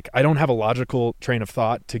 like, I don't have a logical train of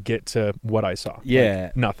thought to get to what I saw. Yeah.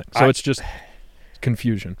 Like, nothing. So it's just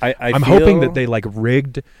confusion. I'm hoping that they like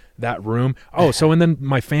rigged that room. Oh, so and then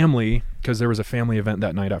my family, because there was a family event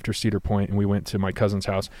that night after Cedar Point, and we went to my cousin's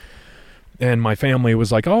house. and my family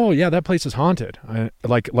was like, "Oh yeah, that place is haunted."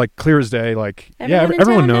 Like clear as day. Like Everyone in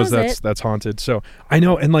everyone town knows knows that's haunted. So I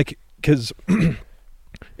know, and like because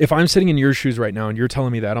if I'm sitting in your shoes right now and you're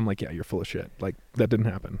telling me that, I'm like, yeah, you're full of shit. Like that didn't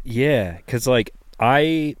happen. Yeah, because like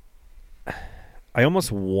I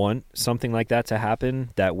almost want something like that to happen.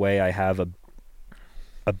 That way I have a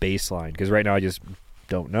baseline. Because right now I just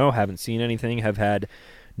don't know, haven't seen anything, have had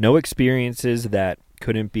no experiences that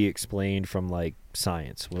couldn't be explained from like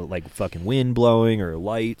science, well, like fucking wind blowing or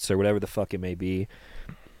lights or whatever the fuck it may be.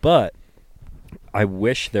 But I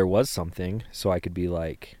wish there was something so I could be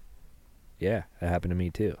like, yeah, that happened to me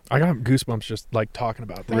too. I got goosebumps just like talking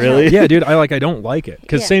about this. Really? Yeah, dude. I don't like it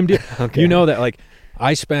because Yeah. same deal. Okay. You know that like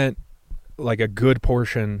I spent like a good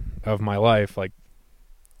portion of my life like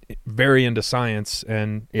very into science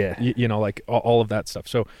and Yeah. you know like all of that stuff.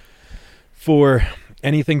 So for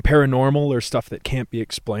anything paranormal or stuff that can't be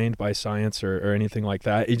explained by science or anything like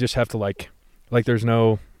that, you just have to like there's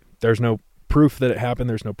no proof that it happened.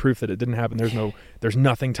 There's no proof that it didn't happen. There's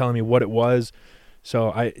nothing telling me what it was.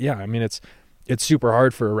 So I mean it's super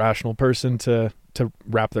hard for a rational person to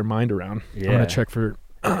wrap their mind around. Yeah. I'm gonna check for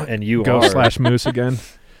And you ghost are / moose again.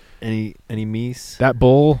 any meese? That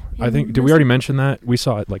bull, I Yeah, think, did we moose- already mention that? We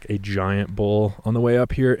saw it like a giant bull on the way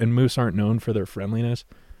up here, and moose aren't known for their friendliness.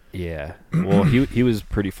 Yeah. Well, he was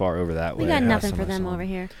pretty far over that way. We got last nothing time for I them saw him. over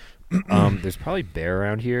here. There's probably bear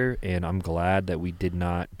around here, and I'm glad that we did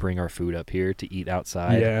not bring our food up here to eat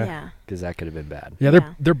outside. Yeah. Yeah. Because that could have been bad. Yeah,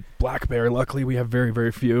 Yeah. they're black bear. Luckily, we have very,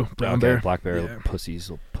 very few brown Okay, bear. black bear, Yeah. pussies,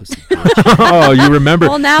 little pussy. Oh, you remember?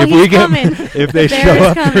 Well, now if he's we get- coming. If they The bear show is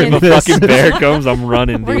up coming. during the this, fucking bear comes, I'm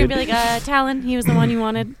running, We're dude. gonna be like, Talon, he was the one you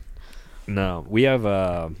wanted. No, we have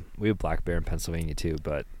black bear in Pennsylvania too,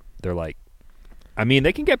 but they're like, I mean,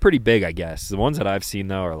 they can get pretty big, I guess. The ones that I've seen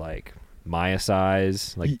though are like Maya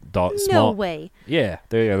size, like No small. way. Yeah,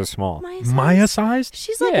 they're small. Maya sized?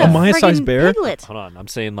 She's like Yeah. a A Maya-sized friggin' bear? piglet. Hold on, I'm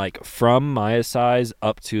saying like from Maya size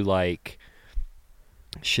up to like,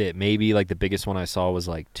 shit, maybe like the biggest one I saw was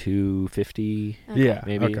like 250, Okay. Yeah,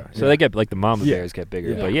 maybe. Okay, So yeah. they get like the mama Yeah. bears get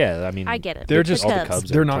bigger, Yeah. but yeah, I mean, I get it. They're The just- all the cubs. cubs.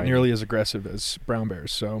 They're are not tiny. nearly as aggressive as brown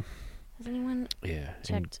bears. So Has anyone Yeah,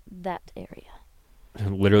 checked that area?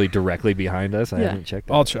 and literally directly behind us. I Yeah. haven't checked.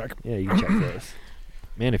 That. I'll check. Yeah, you can check those.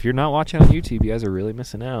 Man, if you're not watching on YouTube, you guys are really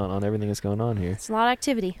missing out on everything that's going on here. It's a lot of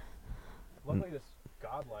activity. Luckily, this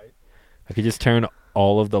godlight. I could just turn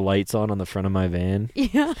all of the lights on the front of my van.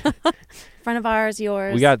 Yeah. Front of ours,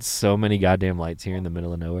 yours. We got so many goddamn lights here in the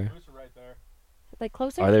middle of nowhere. Moose are right there. like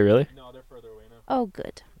closer. Are they really? No, they're further away now. Oh,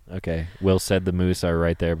 good. Okay. Will said the moose are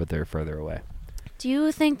right there, but they're further away. Do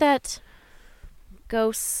you think that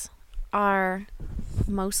ghosts are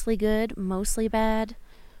mostly good, mostly bad?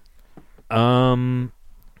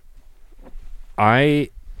 I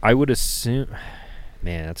would assume.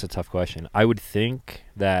 Man, that's a tough question. I would think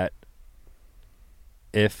that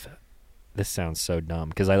if this sounds so dumb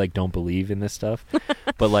because I like don't believe in this stuff,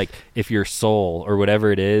 but like if your soul or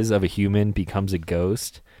whatever it is of a human becomes a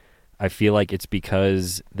ghost, I feel like it's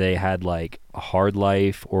because they had like a hard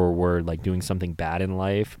life or were like doing something bad in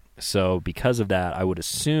life. So because of that, I would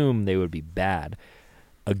assume they would be bad.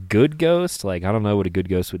 A good ghost, like I don't know what a good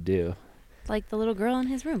ghost would do. Like the little girl in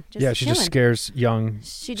his room. Just Yeah, she chilling. just scares young.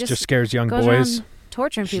 She Just scares young goes boys. around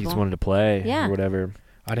torturing She people. just wanted to play Yeah. or whatever.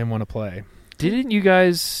 I didn't want to play. Didn't you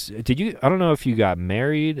guys? Did you? I don't know if you got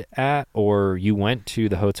married at or you went to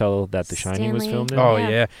the hotel that The Shining was Stanley. filmed in. Oh Yeah.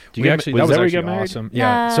 yeah, Did you we get- actually was that was that where you actually got married? awesome.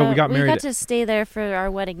 Yeah, so we got married. We got to stay there for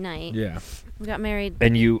our wedding night. Yeah, We got married.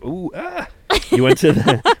 And you, you went to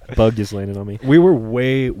the bug just landed on me. we were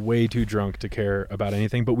way too drunk to care about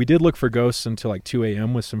anything, but we did look for ghosts until like 2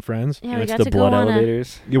 a.m. with some friends. Yeah, You we went got to to the go blood on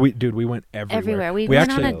elevators. Yeah, we went everywhere. We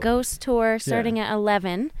went actually, on a ghost tour starting at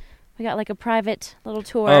 11. We got like a private little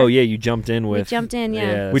tour. Oh yeah, you jumped in We with. jumped in,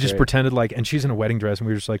 yeah. we that's just right. pretended like, and she's in a wedding dress, and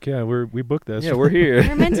we were just like, yeah, we booked this. Yeah, we're here.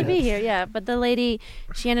 We're meant to be here, yeah. But the lady,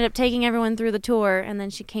 she ended up taking everyone through the tour, and then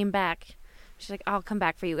she came back. She's like, I'll come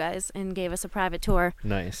back for you guys, and gave us a private tour.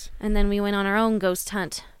 Nice. And then we went on our own ghost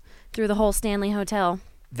hunt through the whole Stanley Hotel.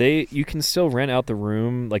 You can still rent out the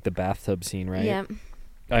room, like the bathtub scene, right? Yeah.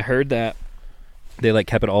 I heard that they like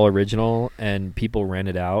kept it all original, and people rent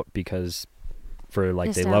it out because for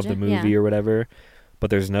like they love the Nostalgia, movie yeah. or whatever. But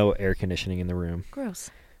there's no air conditioning in the room. Gross.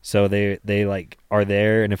 So they like are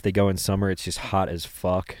there, and if they go in summer, it's just hot as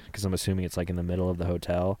fuck. Because I'm assuming it's like in the middle of the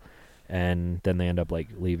hotel, and then they end up like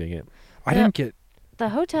leaving it. I didn't get. The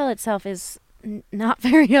hotel itself is not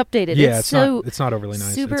very updated. Yeah, it's so it's not overly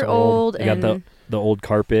nice. super It's old They got and the old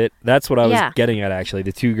carpet. That's what I was Yeah. getting at actually.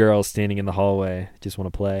 The two girls standing in the hallway just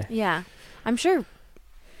want to play. yeah. I'm sure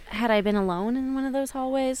had I been alone in one of those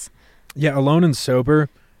hallways, Yeah, alone and sober,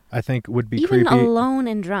 I think would be Even creepy. alone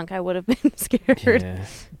and drunk, I would have been scared. Yeah.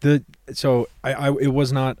 I it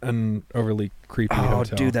was not an overly creepy Oh,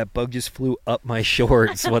 hotel. dude, that bug just flew up my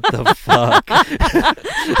shorts. What the fuck?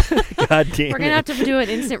 God damn We're gonna have to do an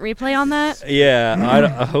instant replay on that.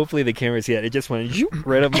 Yeah, hopefully the cameras it just went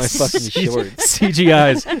right up my fucking shorts.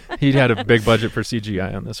 CGI's. He had a big budget for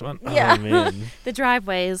CGI on this one. Yeah. Oh, man. The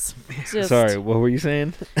driveways. Just, Sorry, what were you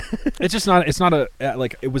saying? It's just not. It's not a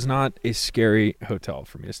like. It was not a scary hotel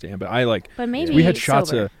for me to stay in. But I like. But maybe We had shots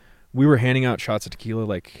sober. of. We were handing out shots of tequila.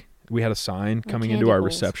 Like we had a sign coming into candy our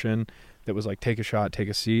bowls. reception that was like, "Take a shot, take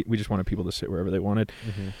a seat." We just wanted people to sit wherever they wanted,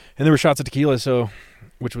 Mm-hmm. and there were shots of tequila. So,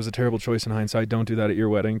 which was a terrible choice in hindsight. Don't do that at your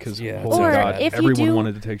wedding because Yeah, holy Or God, if you everyone do-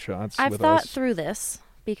 wanted to take shots. I've with thought us. through this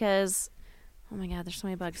because, oh my God, there's so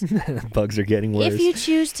many bugs. Bugs are getting worse. If you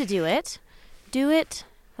choose to do it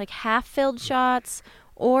like half-filled shots,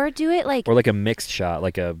 or do it like or like a mixed shot,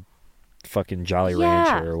 like a fucking Jolly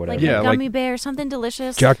yeah, Rancher or whatever. like Yeah, a like gummy bear, something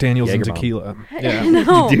delicious. Jack Daniels and Jaeger bomb. tequila. Yeah.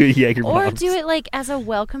 No. Do Jaeger Or bombs. do it like as a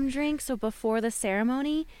welcome drink, so before the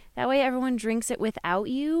ceremony. That way everyone drinks it without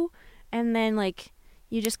you, and then like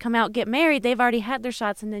you just come out, get married, they've already had their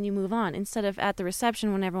shots, and then you move on, instead of at the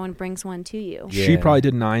reception when everyone brings one to you. Yeah. She probably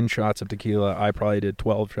did 9 shots of tequila. I probably did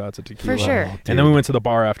 12 shots of tequila. For sure. Wow, And then we went to the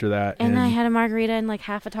bar after that. And I had a margarita and like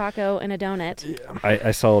half a taco and a donut.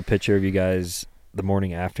 I saw a picture of you guys the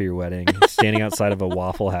morning after your wedding, standing outside of a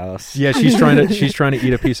Waffle House. Yeah, she's trying to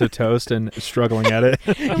eat a piece of toast and struggling at it.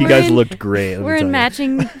 You guys looked great. let me We're tell in you.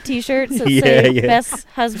 matching T-shirts that Yeah, say yeah. "Best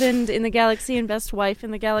Husband in the Galaxy" and "Best Wife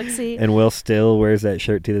in the Galaxy." And Will still wears that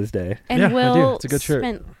shirt to this day. And Yeah, I do. Will It's a good shirt.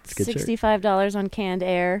 spent It's a good shirt. $65 on canned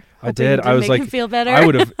air. I hoping did. to I was make like, him feel better. I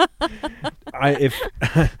would have.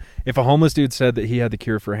 If a homeless dude said that he had the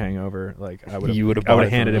cure for a hangover, like I would have. You would've I would bought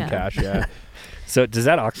have it handed from him him. cash. Yeah. So does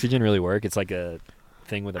that oxygen really work? It's like a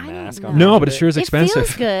thing with a I don't mask know. on. No, top but of it sure is It expensive.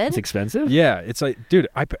 feels good. It's expensive. Yeah, it's like, dude,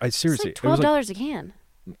 I seriously, It's it was like like, $12 a can.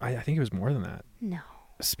 I think it was more than that. No.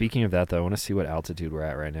 Speaking of that, though, I want to see what altitude we're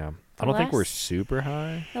at right now. I The don't think we're last- super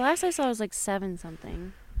high, The last I saw was like 7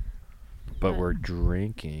 something. but But- we're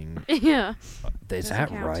drinking. Yeah. Is Doesn't that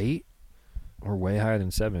count. right? We're way higher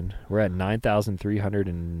than 7. We're at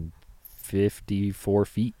 9,354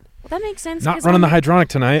 feet. Well, that makes sense. Not 'cause running the when hydronic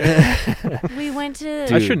tonight. we went to. I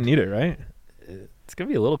Dude. shouldn't need it, right? It's gonna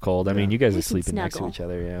be a little cold. I mean, Yeah. you guys We are can sleeping next to snuggle. each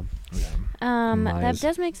other. Yeah. That Miles.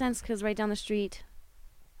 does make sense because right down the street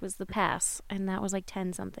was the pass, and that was like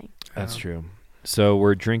 10 something. That's Oh. true. So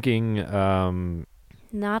we're drinking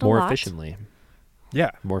Not a more lot. efficiently.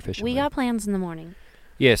 Yeah. More efficiently. We got plans in the morning.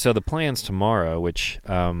 Yeah, so the plans tomorrow, which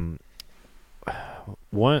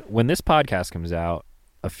when this podcast comes out,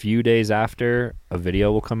 a few days after, a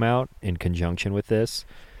video will come out in conjunction with this.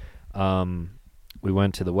 We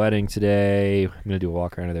went to the wedding today. I'm going to do a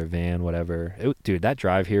walk around of their van, whatever. Dude, that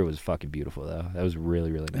drive here was fucking beautiful, though. That was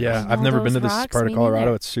really, really nice. Yeah, Oh, I've never been to those this rocks, part of me Colorado.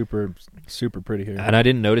 neither. It's super, super pretty here. And I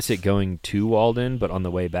didn't notice it going to Walden, but on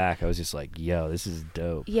the way back, I was just like, yo, this is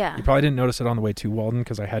dope. Yeah. You probably didn't notice it on the way to Walden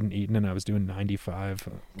because I hadn't eaten and I was doing 95.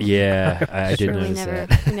 Yeah, I did Sure, notice we never,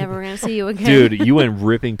 that. we never were gonna see you again. Dude, you went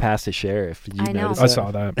ripping past the sheriff. Did you I know. notice I that?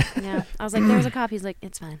 saw that. Yeah. I was like, "There's a cop." He's like,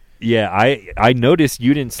 "It's fine." Yeah, I noticed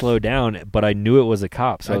you didn't slow down, but I knew it was a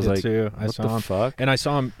cop. So I was did like, too. I what saw the him. fuck? And I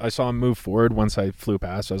saw him move forward once I flew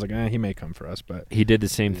past. So I was like, he may come for us, but He did the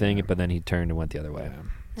same thing, Yeah. but then he turned and went the other way. yeah. Then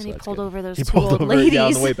So he that's pulled good. over those He two pulled old over ladies. yeah,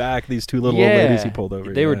 on the way back. These two little old ladies he pulled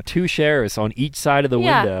over. They were yeah. 2 sheriffs on each side of the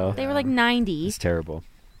yeah, window. they were like 90. It's terrible.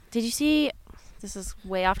 Did you see? This is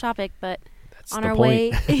way off topic, but That's on the our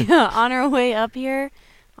point. way, yeah, on our way up here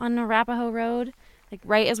on Arapahoe Road, like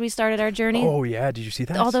right as we started our journey, Oh yeah, did you see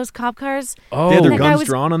that? all those cop cars. Oh, They had their That guy guns was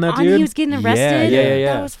drawn on that He dude. was getting Yeah, arrested.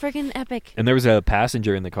 yeah. That was freaking epic. and there was a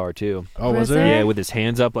passenger in the car too. Oh, Was was there? there? Yeah, with his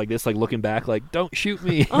hands up like this, like looking back, like "Don't shoot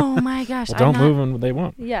me." Oh my gosh! Well, don't I'm not- move when they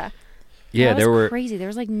won't. Yeah. Yeah, that was there were. crazy. There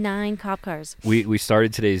was like 9 cop cars. We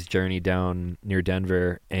started today's journey down near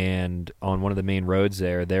Denver, and on one of the main roads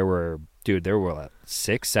there were like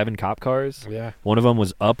 6, 7 cop cars. Yeah. One of them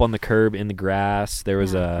was up on the curb in the grass. There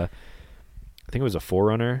was Yeah. I think it was a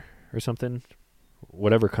 4Runner or something.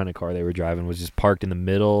 Whatever kind of car they were driving was just parked in the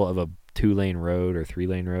middle of a 2-lane road or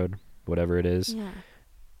 3-lane road, whatever it is. Yeah.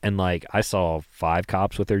 And like I saw 5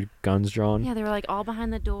 cops with their guns drawn. Yeah, they were like all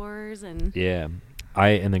behind the doors and Yeah.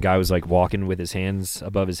 And the guy was like walking with his hands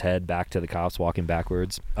above his head back to the cops, walking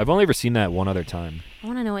backwards. I've only ever seen that one other time. I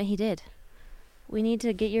want to know what he did. We need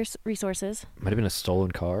to get your resources. Might have been a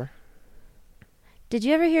stolen car. Did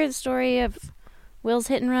you ever hear the story of Will's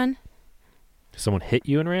hit and run? Someone hit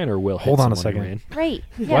you and ran, or Will? Hold hit on a someone and second. Right.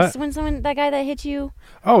 Yes. What? When that guy that hit you,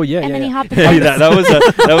 Oh yeah, and yeah. then he yeah. hopped the ran? fence.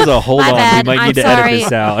 that was a hold My on. bad. We might I'm need to sorry. edit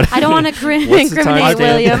this out. I don't want to What's the incriminate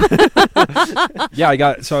William. Yeah,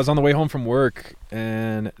 I was on the way home from work,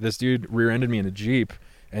 and this dude rear-ended me in a Jeep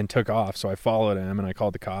and took off. So I followed him, and I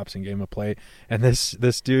called the cops and gave him a plate. And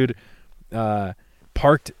this dude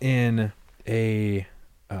parked in a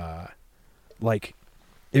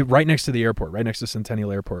right next to the airport, right next to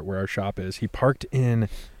Centennial Airport, where our shop is. He parked in.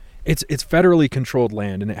 It's federally controlled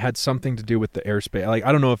land, and it had something to do with the airspace. Like,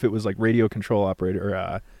 I don't know if it was like radio control operator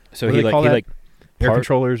or So what do he they call that? Air parked-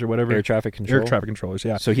 controllers or whatever. air traffic control. Air traffic controllers.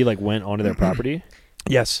 Yeah. So he went onto their property.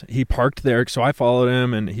 Yes, he parked there, so I followed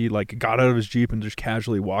him, and he got out of his Jeep and just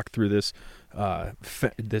casually walked through this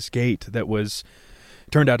this gate that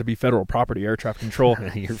turned out to be federal property, air traffic control.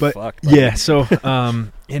 You're But fucked. buddy. yeah, so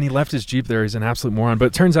and he left his Jeep there. He's an absolute moron. But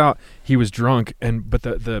it turns out he was drunk, but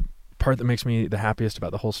the part that makes me the happiest about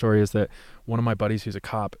the whole story is that one of my buddies who's a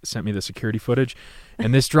cop sent me the security footage,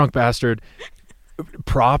 and this drunk bastard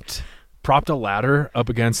propped a ladder up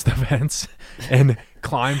against the fence and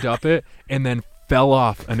climbed up it, and then fell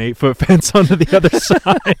off an 8-foot fence onto the other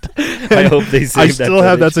side. I hope they saved I that still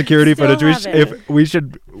have that footage. security Still footage. have it. If we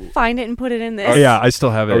should, Find it and put it in this. yeah, I still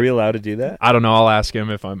have it. Are we allowed to do that? I don't know. I'll ask him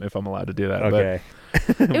if I'm allowed to do that. but- Okay.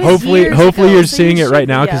 It was hopefully years hopefully ago, you're so seeing you it right should-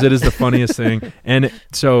 now because yeah. it is the funniest thing. And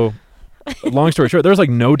so long story short, there was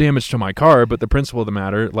no damage to my car, but the principle of the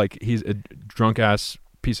matter, he's a drunk ass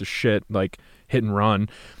piece of shit, hit and run.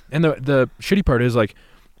 And the shitty part is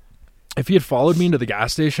if he had followed me into the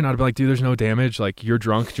gas station, I'd be like, dude, there's no damage, you're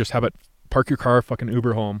drunk, just how about park your car, fucking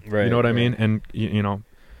Uber home. Right, you know what I right. mean? And you know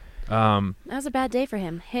That was a bad day for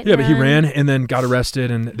him. Hit yeah, and but he run. ran and then got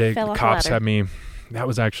arrested, and the Fell off the cops ladder. had me. That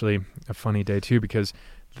was actually a funny day too, because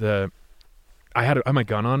I had my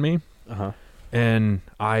gun on me, Uh-huh. and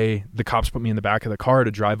the cops put me in the back of the car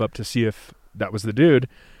to drive up to see if that was the dude.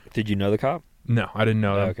 Did you know the cop? No, I didn't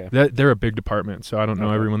know them. Okay. They're a big department, so I don't know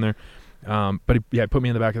Okay. everyone there. But he put me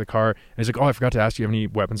in the back of the car, and he's like, "Oh, I forgot to ask you, have any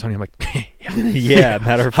weapons on you?" I'm like, Yeah,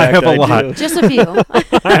 matter of I fact, have a lot. do. Just a few.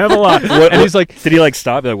 "I have a lot." What- And he's like, Did he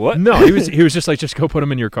stop? You're like, what? No, he was just like, just go put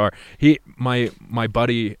him in your car. My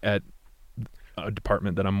buddy at a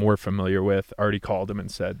department that I'm more familiar with already called him and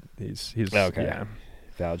said he's Okay. yeah.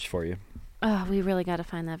 Vouch for you. Oh, we really got to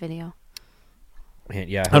find that video. Man,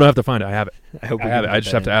 yeah. I don't have to find it. I have it. I hope I we have can it. get I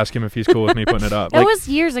just that have to in. ask him if he's cool with me putting it up. That was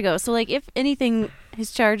years ago. So, if anything,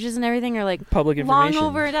 his charges and everything are Public long information.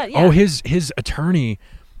 over it. Yeah. Oh, his attorney,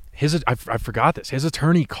 I forgot this. His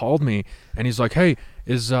attorney called me and he's like, "Hey,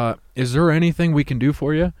 is there anything we can do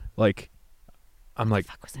for you?" I'm like,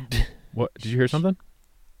 Fuck was that? "What? Did you hear something?"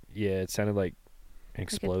 Yeah, it sounded like an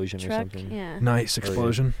explosion Like a or truck? something. Yeah. Nice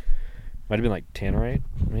explosion. Might have been tannerite,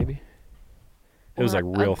 maybe. It was Or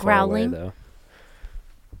real a far away growling. though.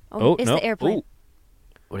 Oh, it's no. the airplane. Ooh.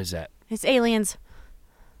 What is that? It's aliens.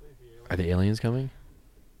 Are the aliens coming?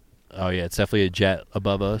 Oh yeah, it's definitely a jet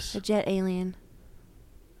above us. A jet alien.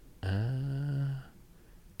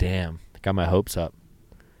 Damn, got my hopes up.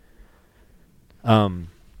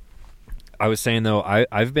 I was saying though,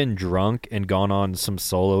 I've been drunk and gone on some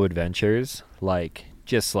solo adventures,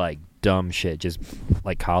 just dumb shit, just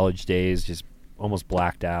college days, just almost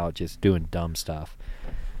blacked out, just doing dumb stuff.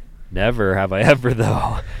 Never have I ever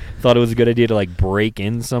though thought it was a good idea to break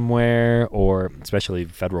in somewhere, or especially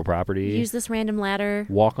federal property. Use this random ladder.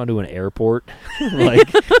 Walk onto an airport.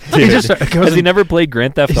 Dude, just goes has he and- never played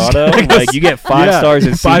Grand Theft Auto? You get 5 Yeah, stars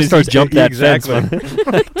as soon 5 as stars, you jump that exactly.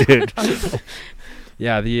 fence. Dude.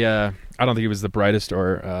 Yeah, I don't think he was the brightest,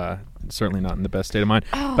 or certainly not in the best state of mind.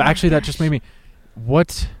 Oh, But actually, my that just made me.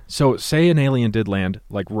 What? So, say an alien did land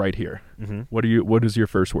right here. Mm-hmm. What is your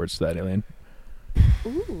first words to that alien?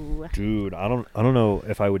 Ooh. Dude, I don't know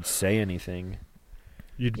if I would say anything.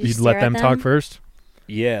 You'd You let stare at them talk them? first.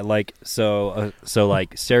 Yeah,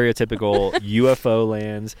 stereotypical UFO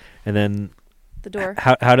lands, and then The door.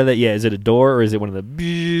 how do they? Yeah, is it a door or is it one of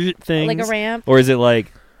the things? Like a ramp. or is it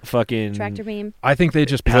fucking Tractor beam. I think they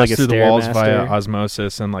just Is it pass like a through the walls via Stairmaster?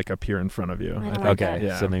 osmosis and appear in front of you. I don't think. like Okay, that.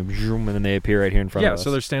 Yeah. so they zoom and then they appear right here in front Yeah, of us. so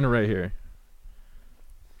they're standing right here.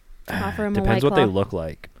 Offer him a Depends White what they Claw. look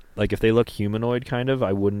like. If they look humanoid, kind of,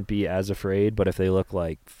 I wouldn't be as afraid. But if they look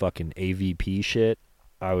like fucking AVP shit,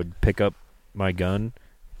 I would pick up my gun.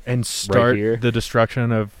 And start here. the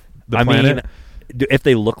destruction of the I planet. mean, if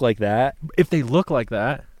they look like that, if they look like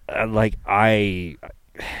that, I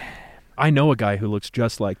I know a guy who looks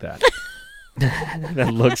just like that.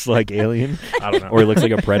 that looks like alien, I don't know. or he looks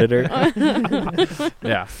like a predator.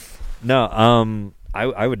 Yeah. No,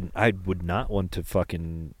 I would not want to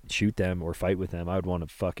fucking shoot them or fight with them. I would want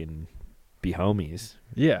to fucking be homies.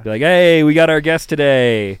 Yeah. Be like, hey, we got our guest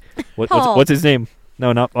today. Paul. What's his name?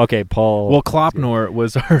 No, not okay. Paul. Well, Klopnor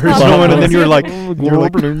was our Klopnor. one, and then you were like,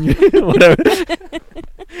 whatever.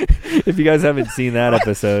 If you guys haven't seen that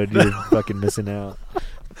episode, you're fucking missing out.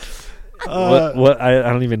 What I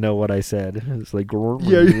don't even know what I said. It's like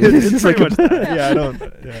it's like much that. Yeah, I don't.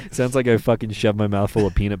 Yeah. Sounds like I fucking shoved my mouth full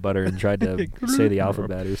of peanut butter and tried to say the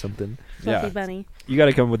alphabet or something. Fluffy Yeah. bunny. You got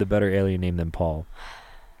to come up with a better alien name than Paul.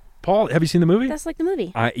 Paul, have you seen the movie? That's like the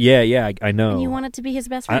movie. Yeah, I know. And you want it to be his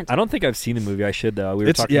best friend. I don't think I've seen the movie. I should though. We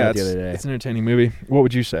were talking about it the other day. It's an entertaining movie. What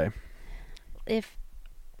would you say? If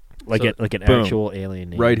Like So, an boom. actual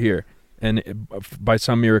alien name. Right here, and by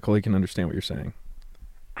some miracle, he can understand what you're saying.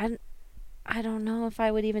 I don't know if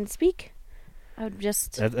I would even speak. I would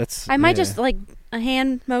just. That's. I might yeah. just like a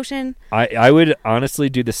hand motion. I would honestly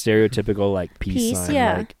do the stereotypical like peace sign.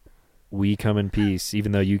 Yeah. Like, we come in peace.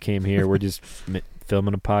 Even though you came here, we're just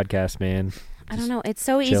filming a podcast, man. I don't know. It's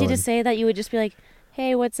so easy chilling. to say that you would just be like,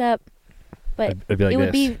 "Hey, what's up?" But I'd be like it would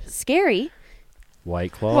this. be scary.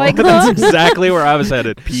 White Claw. White Claw. That's exactly where I was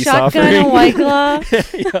headed. Peace Shotgun offering. and White Claw.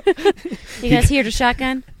 Yeah. You guys here to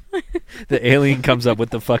shotgun? The alien comes up with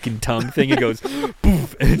the fucking tongue thing and goes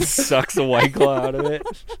poof and sucks the White Claw out of it,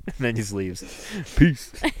 and then just leaves.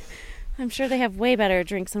 Peace. I'm sure they have way better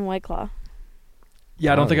drinks than White Claw.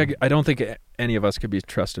 Yeah, I don't think any of us could be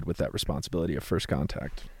trusted with that responsibility of first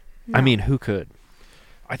contact. No. I mean, who could?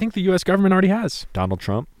 I think the U.S. government already has. Donald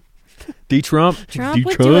Trump. D-Trump. Trump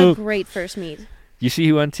would do a great first meet. You see,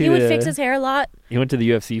 he went to He would fix his hair a lot. He went to the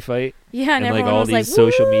UFC fight, Yeah, and and like everyone all was these like,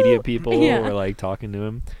 social "Woo!" media people Yeah. were like talking to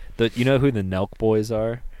him. You know who the Nelk Boys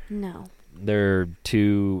are? No. They're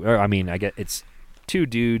I get it's two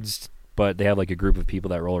dudes, but they have like a group of people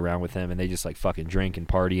that roll around with them, and they just like fucking drink and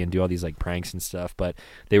party and do all these like pranks and stuff. But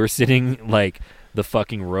they were sitting like the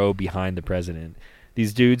fucking row behind the president.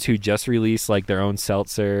 These dudes who just released like their own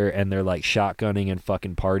seltzer, and they're like shotgunning and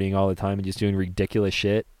fucking partying all the time and just doing ridiculous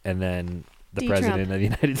shit, and then the D-Trump. president of the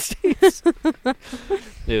United States.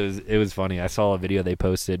 It was funny. I saw a video they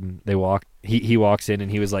posted. And he walks in,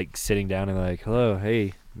 and he was like sitting down and like, "Hello,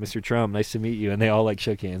 hey, Mr. Trump, nice to meet you." And they all like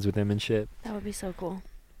shook hands with him and shit. That would be so cool.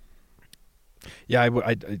 Yeah,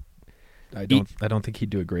 I don't think he'd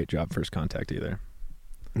do a great job first contact either.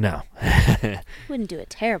 No, Wouldn't do a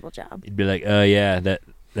terrible job. he'd be like, "Oh yeah,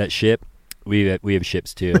 that ship. We have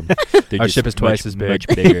ships too. They're Our just ship is twice as big." much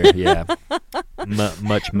bigger. Yeah,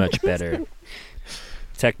 much better.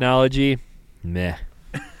 Technology, meh.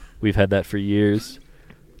 We've had that for years.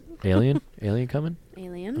 Alien coming.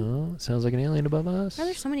 Alien. Oh, sounds like an alien above us. Why are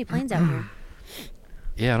there so many planes out here?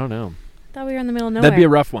 Yeah, I don't know. Thought we were in the middle of nowhere. That'd be a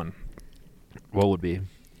rough one. What would be?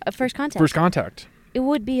 First contact. First contact. It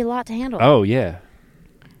would be a lot to handle. Oh yeah.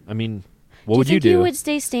 I mean, what would you do? do? You would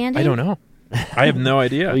stay standing? I don't know. I have no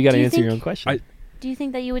idea. Well, you got to Do you answer your think- own question. Do you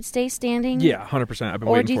think that you would stay standing? Yeah, 100%. I've been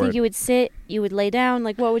Or waiting do you for think it. you would sit? You would lay down?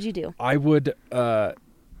 Like, what would you do? I would,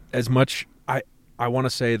 as much. I want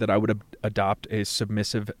to say that I would adopt a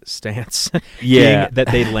submissive stance. Yeah. being that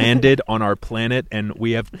they landed on our planet and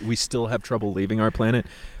we still have trouble leaving our planet.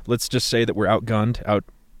 Let's just say that we're outgunned, out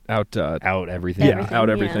everything. yeah, Everything, out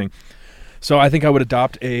yeah. everything. So I think I would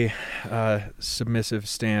adopt a submissive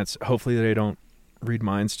stance. Hopefully they don't read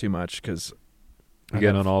minds too much because You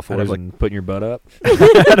getting on all fours and putting your butt up.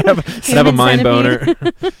 I'd have a mind boner.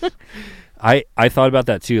 Centipede. I thought about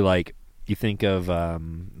that too. Like, you think of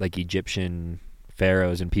like Egyptian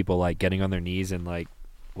pharaohs and people like getting on their knees and like,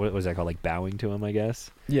 what was that called? Like bowing to him, I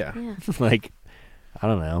guess. Yeah. Yeah. Like, I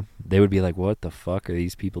don't know. They would be like, "What the fuck are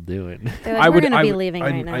these people doing?" They're like, we're going to be leaving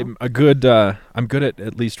right now. I'm good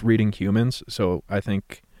at least reading humans, so I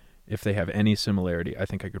think if they have any similarity, I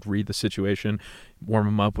think I could read the situation, warm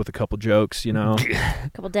them up with a couple jokes, you know.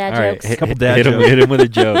 Couple dad All right, jokes. Couple dad hit jokes. him with a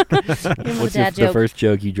joke. Hit him with What's a dad the joke. first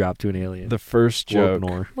joke you dropped to an alien? The first joke.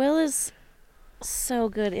 Warpnor. Will is so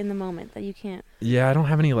good in the moment that you can't. Yeah, I don't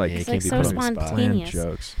have any like Yeah, you It's can't like be so put on the spot. planned spontaneous.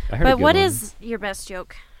 jokes. I heard a But good what one. is your best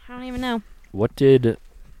joke? I don't even know. What did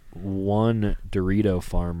one Dorito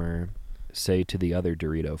farmer say to the other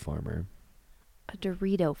Dorito farmer? A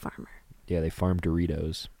Dorito farmer. Yeah, they farm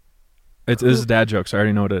Doritos. This is dad jokes. I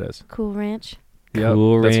already know what it is. Cool Ranch. Yep,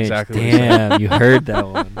 Cool that's Ranch. exactly what he said. Damn, you heard that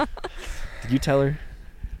one. Did you tell her?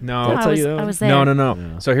 No, Did I tell you that I one? was there. no.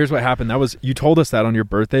 No. So here's what happened. You told us that on your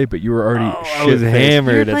birthday, but you were already I was shit-faced.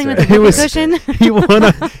 hammered. You were playing That's with right. a whoopee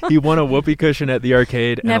cushion. he won a whoopee cushion at the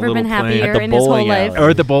arcade. Never and a been little plane. happier At the in his whole bowling life. alley. Or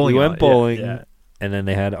at the bowling. We alley. went bowling. Yeah. and then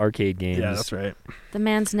they had arcade games. Yeah, that's right. The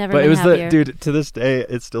man's never But been it was happier. dude, to this day,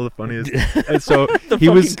 it's still the funniest. And so The he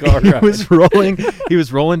was fucking car ride. he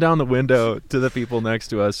was rolling down the window to the people next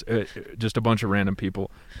to us, just a bunch of random people,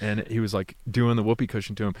 and he was like doing the whoopee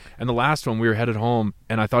cushion to him. And the last one, we were headed home,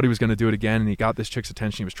 and I thought he was going to do it again, and he got this chick's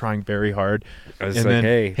attention. He was trying very hard. I was And like, then,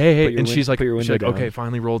 hey, hey, put your and win- she's like, put your window down. okay,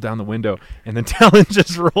 finally roll down the window, and then Talon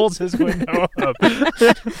just rolls his window up.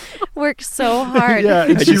 Worked so hard. Yeah,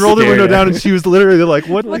 and I she just rolled her stared window at down, him. and she was literally like,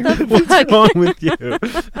 What the what's fuck?" wrong with you?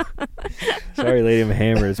 Sorry, Lady, I'm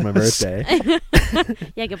hammered. It's my birthday.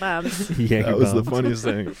 Jaeger bombs. Yeah, That was the funniest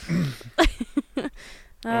thing.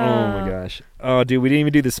 Oh my gosh. Oh, dude, we didn't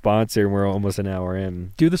even do the sponsor, and we're almost an hour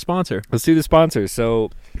in. Do the sponsor. Let's do the sponsor.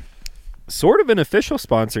 So, sort of an official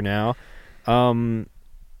sponsor now.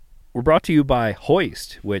 We're brought to you by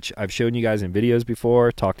Hoist, which I've shown you guys in videos before,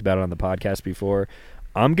 talked about it on the podcast before.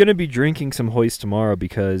 I'm going to be drinking some Hoist tomorrow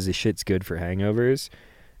because this shit's good for hangovers.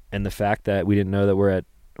 And the fact that we didn't know that we're at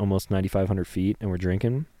almost 9,500 feet and we're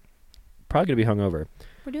drinking, probably going to be hungover.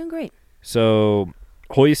 We're doing great. So,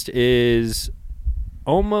 Hoist is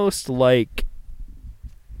almost like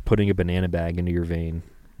putting a banana bag into your vein.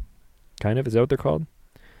 Kind of? Is that what they're called?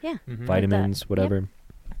 Yeah. Mhm. Vitamins, Yep. whatever.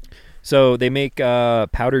 So they make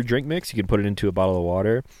powdered drink mix. You can put it into a bottle of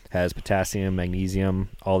water. Has potassium, magnesium,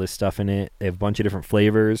 all this stuff in it. They have a bunch of different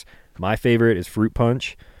flavors. My favorite is fruit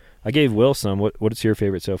punch. I gave Will some. What's your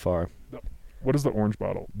favorite so far? What is the orange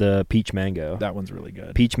bottle? The peach mango. That one's really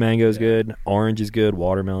good. Peach mango is Yeah. good. Orange is good.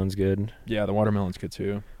 Watermelon's good. Yeah, the watermelon's good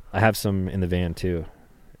too. I have some in the van too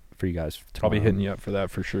for you guys. Probably tomorrow. hitting you up for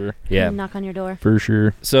that for sure. Yeah. Knock on your door. For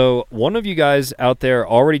sure. So one of you guys out there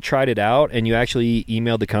already tried it out, and you actually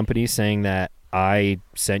emailed the company saying that I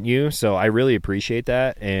sent you. So I really appreciate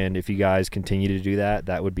that. And if you guys continue to do that,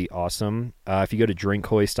 that would be awesome. If you go to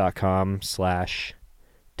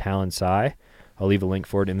drinkhoist.com/TalonSci, I'll leave a link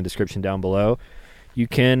for it in the description down below. You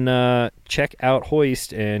can check out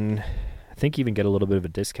Hoist and I think even get a little bit of a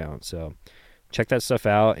discount. So check that stuff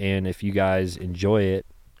out. And if you guys enjoy it,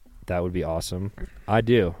 that would be awesome. I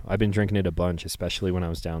do. I've been drinking it a bunch, especially when I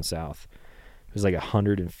was down south. It was like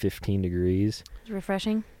 115 degrees. It's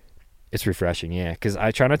refreshing. It's refreshing, yeah, because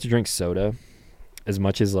I try not to drink soda as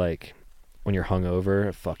much as, like, when you're hungover.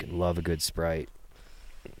 I fucking love a good Sprite.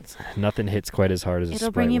 Nothing hits quite as hard as a Sprite.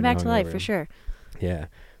 It'll bring you when you're back to life hungover. for sure. Yeah,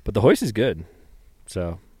 but the Hoist is good.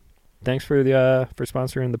 So thanks for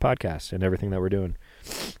sponsoring the podcast and everything that we're doing.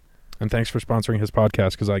 And thanks for sponsoring his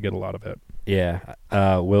podcast because I get a lot of it. Yeah,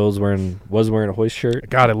 Will's was wearing a Hoist shirt.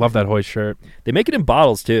 God, I love that Hoist shirt. They make it in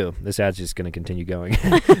bottles too. This ad's just going to continue going.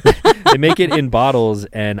 They make it in bottles,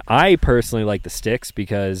 and I personally like the sticks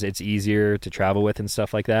because it's easier to travel with and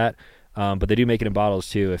stuff like that. But they do make it in bottles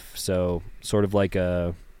too. If so, sort of like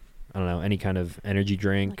I don't know, any kind of energy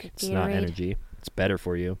drink. Like a It's not Gatorade. energy. It's better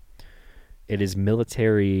for you. It is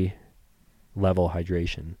military level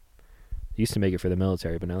hydration. They used to make it for the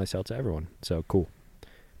military, but now they sell it to everyone. So cool.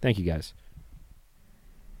 Thank you guys.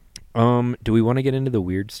 Do we want to get into the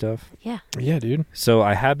weird stuff? Yeah. Yeah, dude. So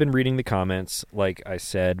I have been reading the comments, like I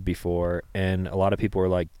said before, and a lot of people were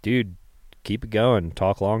like, dude, keep it going,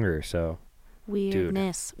 talk longer. So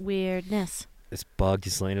Weirdness. this bug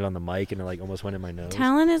just landed on the mic and it like almost went in my nose.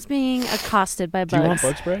 Talon is being accosted by Do you want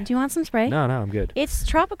bugs. bug spray? Do you want some spray? No, I'm good. It's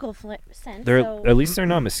tropical scent. They're so at least they're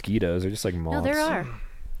not mosquitoes. They're just like moths. no, there are.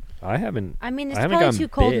 I haven't. I mean, it's I haven't probably gotten too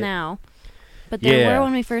cold bit. now, but there Yeah. were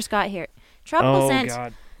when we first got here. Tropical Oh scent.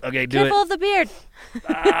 God. Okay, do Careful it. of the beard.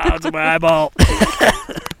 Ah, it's my eyeball.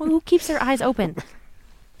 Well, who keeps their eyes open?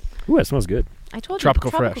 Ooh, that smells good. I told Tropical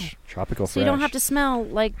you. Fresh. Tropical So fresh. you don't have to smell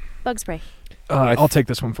like bug spray. I'll take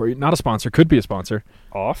this one for you. Not a sponsor. Could be a sponsor.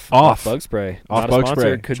 Off Bug spray. Off Not bug a sponsor.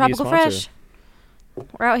 spray. It could Tropical be a sponsor. Fresh.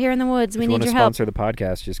 We're out here in the woods. We If you need want to your help. sponsor the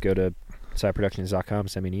podcast, just go to sideproductions.com,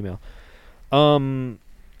 send me an email.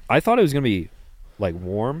 I thought it was going to be like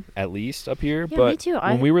warm at least up here, Yeah, but me too.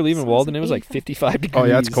 when we were leaving saw Walden, some it was like 85. 55 degrees. Oh,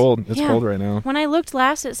 yeah, it's cold. It's Yeah. cold right now. When I looked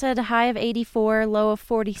last, it said a high of 84, low of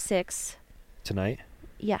 46. Tonight,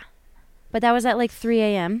 Yeah. But that was at like 3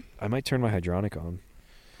 a.m. I might turn my hydronic on.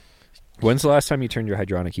 When's the last time you turned your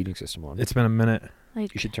hydronic heating system on? It's been a minute.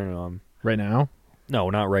 Like, You should turn it on. Right now? No,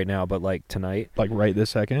 not right now, but like tonight. Like right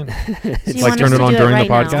this second? so you like want turn us it to on do during the right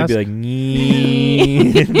now? It's gonna podcast? be like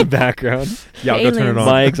 "Nee" in the background. Yeah, I'll go turn it Aliens. on.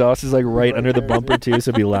 My exhaust is like right under the bumper too,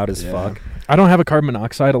 so it'll be loud as Yeah. fuck. I don't have a carbon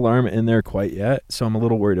monoxide alarm in there quite yet, so I'm a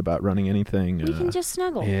little worried about running anything. We can just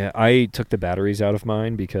snuggle. Yeah, I took the batteries out of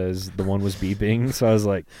mine because the one was beeping, so I was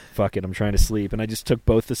like, fuck it, I'm trying to sleep. And I just took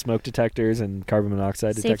both the smoke detectors and carbon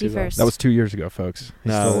monoxide Safety detectors first. That was 2 years ago, folks.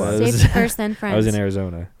 He's No, still alive. that was- Safety first, then friends. I was in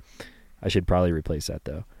Arizona. I should probably replace that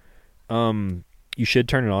though. You should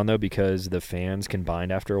turn it on though because the fans can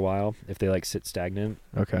bind after a while if they like sit stagnant.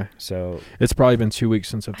 Okay. So It's probably been 2 weeks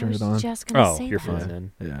since I've I turned was it on. just gonna oh, say you're that. fine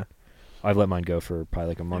then. Yeah. I've let mine go for probably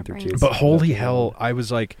like a month or two. brain's- But holy hell, I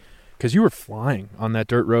was like, because you were flying on that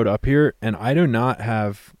dirt road up here, and I do not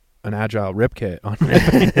have an agile rip kit on my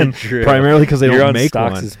van, True. primarily because they You're don't on make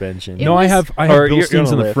stock one. suspension. It No, I was- have Or you're Bilsteins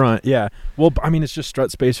on in a the lift. front. Yeah. Well, I mean, it's just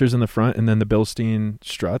strut spacers in the front, and then the Bilstein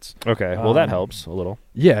struts. Okay, well that Um, helps a little.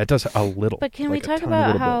 Yeah, it does a little. But can we like a talk tiny about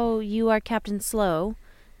little bit. how you are Captain Slow,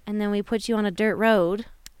 and then we put you on a dirt road?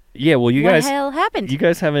 Yeah, well you what guys the hell happened? you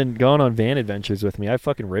guys haven't gone on van adventures with me. I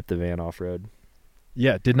fucking ripped the van off road.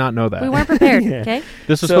 Yeah, did not know that. we weren't prepared. Yeah. Okay,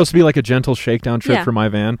 This was So- supposed to be like a gentle shakedown trip Yeah. for my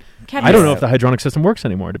van. Captain I don't know Yeah. if the hydronic system works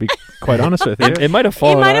anymore, to be quite honest with you. It might have He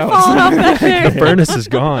fallen might have out. fallen off back there. The furnace is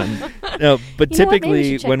gone. No, but You know what? Maybe we typically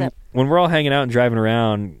should check when that. when we're all hanging out and driving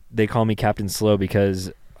around, they call me Captain Slow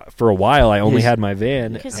because for a while I only He's- had my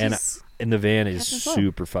van Because and he's the van is Captain Slow.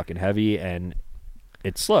 super fucking heavy and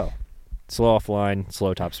it's slow. Slow offline,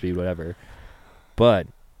 slow top speed, whatever. But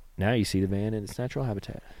now you see the van in its natural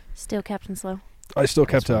habitat. still Captain Slow. I still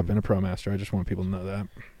kept That's up fine. in a ProMaster. I just want people to know that.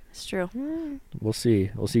 It's true. We'll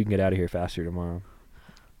see. We'll see if you can get out of here faster tomorrow.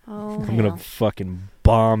 Oh, I'm gonna fucking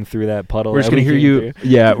bomb through that puddle. We're just that gonna we hear came you. through.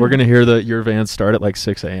 Yeah, we're gonna hear your van start at like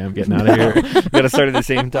 6 a.m. Getting out of here. We gotta start at the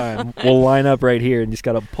same time. We'll line up right here and just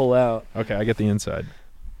gotta pull out. Okay, I get the inside.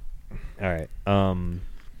 All right.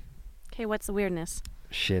 Okay, what's the weirdness?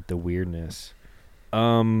 Shit, the weirdness.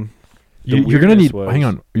 You're gonna need. weirdness Hang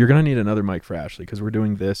was- on. You're gonna need another mic for Ashley because we're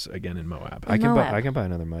doing this again in Moab. I can buy. Moab. I can buy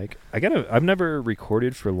another mic. I've never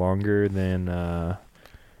recorded for longer than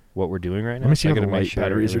what we're doing right now. Let me see so I how the gotta make light sure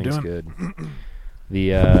batteries are everything's doing. Good.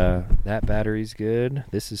 The that battery's good.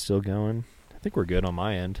 This is still going. I think we're good on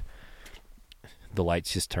my end. The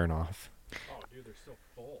lights just turn off. Oh, dude, they're still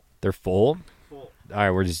full. They're full. All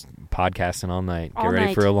right, we're just podcasting all night. Get All ready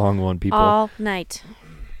night. for a long one, people. All night.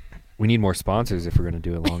 We need more sponsors if we're going to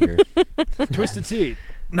do it longer. Twisted Tea.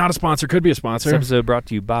 Not a sponsor. Could be a This sponsor. episode brought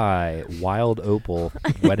to you by Wild Opal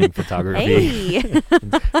Wedding Photography. Hey,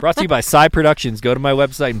 Brought to you by Psy Productions. Go to my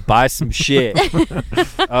website and buy some shit.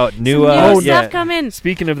 Oh, new, Some new yeah. stuff coming.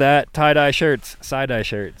 Speaking of that, tie-dye shirts, side-dye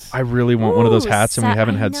shirts. I really want one of those Ooh, hats, and we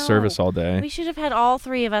haven't I had know. service all day. We should have had all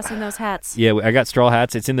three of us in those hats. Yeah, I got straw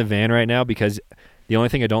hats. It's in the van right now because the only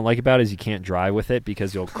thing I don't like about it is you can't drive with it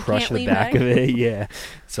because you'll crush can't the lean back back. of it. Yeah,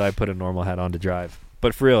 so I put a normal hat on to drive.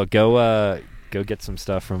 But for real, go get some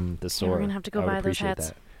stuff from the store. gonna have to go I would buy those appreciate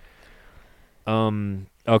hats. that.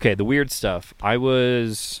 Okay, the weird stuff. I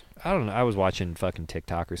was watching fucking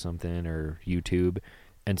TikTok or something or YouTube,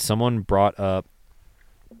 and someone brought up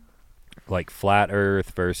like flat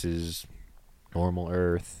Earth versus normal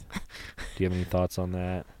Earth. Do you have any thoughts on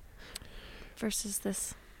that? Versus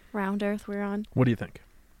this round Earth we're on. What do you think?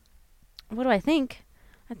 What do I think?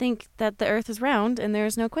 I think that the Earth is round, and there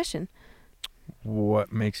is no question.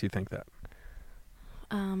 What makes you think that?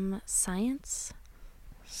 Science.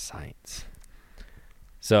 Science.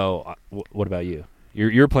 So, what about you?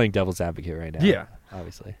 You're playing devil's advocate right now. Yeah.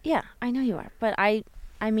 obviously. Yeah, I know you are, but I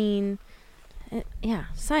mean, yeah,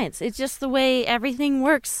 science. It's just the way everything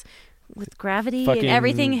works with gravity Fucking and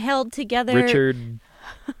everything held together. Richard,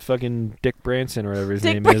 fucking Dick Branson or whatever his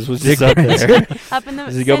Dick name is, was just up there. up in the.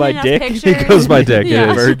 Does he go by sending us Dick? pictures. He goes by Dick, Yeah.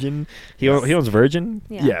 yes. Virgin. He owns Virgin.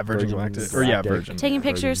 Yeah. Virgin Virgin Galactic. Or yeah, Galactic. Virgin. Taking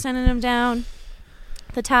Virgin. pictures, sending them down.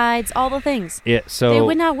 The tides, all the things. Yeah. They So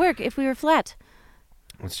would not work if we were flat.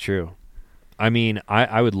 that's true. I mean,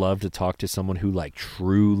 I would love to talk to someone who like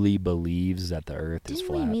truly believes that the Earth is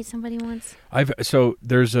Didn't we flat. meet somebody once? So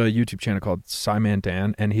there's a YouTube channel called Simon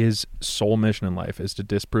Dan, and his sole mission in life is to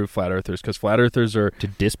disprove flat earthers, because flat earthers are To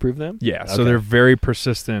disprove them? so Okay. they're very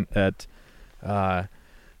persistent at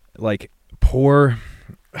like poor,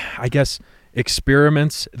 I guess,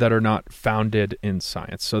 experiments that are not founded in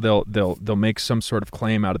science. So they'll make some sort of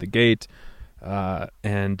claim out of the gate,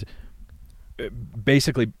 and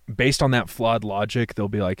basically based on that flawed logic, they'll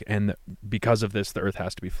be like, and because of this, the Earth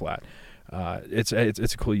has to be flat. It's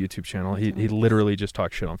a cool YouTube channel. He literally just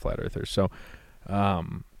talks shit on flat earthers. So,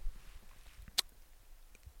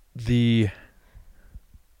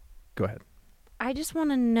 go ahead. I just want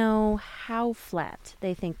to know how flat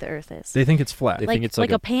they think the Earth is. They think it's flat. They like think it's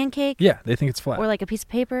like a a- pancake, Yeah, they think it's flat. or like a piece of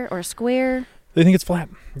paper, or a square. They think it's flat.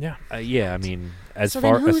 Yeah. Yeah, I mean, as So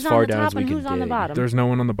then far who's on the down top as we and can who's on the dig. bottom? There's no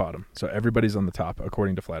one on the bottom. So everybody's on the top,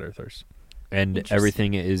 according to flat earthers. And Interesting.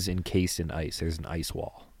 everything is encased in ice. There's an ice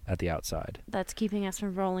wall at the outside. That's keeping us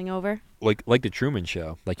from rolling over. Like the Truman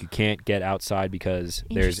Show. Like you can't get outside because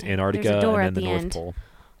there's Interesting. Antarctica There's a door and at then the the North end. Pole.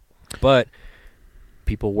 But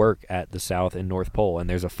people work at the South and North Pole, and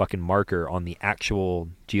there's a fucking marker on the actual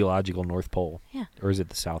geological North Pole. Yeah. Or is it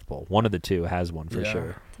the South Pole? One of the two has one for Yeah.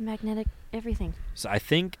 sure. The magnetic everything. So I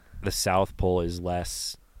think the South Pole is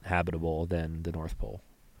less habitable than the North Pole.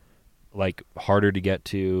 Like, harder to get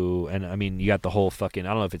to, and I mean, you got the whole fucking, I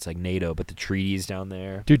don't know if it's like NATO, but the treaties down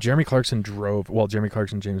there. Dude, Jeremy Clarkson, James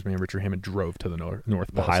May, and Richard Hammond drove to the North Pole.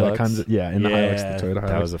 The So that Hilux? in the Hilux, the Toyota Hilux.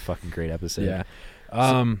 That was a fucking great episode. Yeah.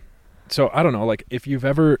 So I don't know, like, if you've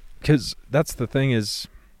ever, because that's the thing is,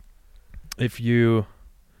 if you,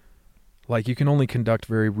 like, you can only conduct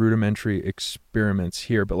very rudimentary experiments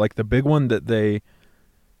here, but like the big one that they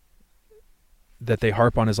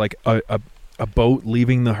harp on is like a boat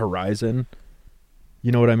leaving the horizon.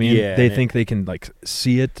 You know what I mean? Yeah, they think they can like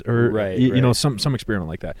see it, or Right, you know, right. some experiment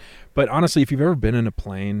like that. But honestly, if you've ever been in a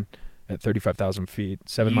plane at 35,000 feet,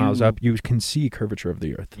 7 miles up, you can see curvature of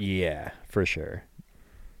the earth. Yeah, for sure.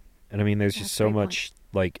 And I mean, there's That's just a so great point. much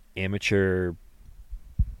like amateur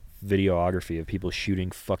videography of people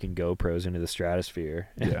shooting fucking GoPros into the stratosphere.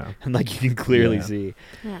 Yeah. And like you can clearly Yeah. see.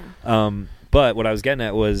 Yeah. But what I was getting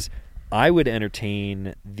at was I would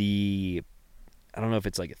entertain the, I don't know if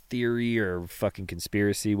it's like a theory or fucking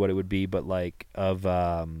conspiracy, what it would be, but like of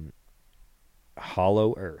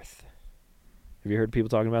hollow Earth. Have you heard people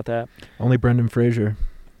talking about that? Only Brendan Fraser.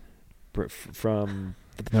 From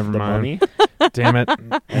Never the mind. Mummy? Damn it.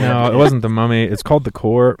 No, it wasn't The Mummy. It's called The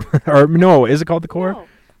Core. Or no, is it called The Core? No.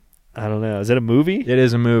 I don't know. Is it a movie? It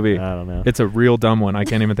is a movie. I don't know. It's a real dumb one. I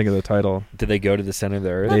can't even think of the title. Did they go to the center of the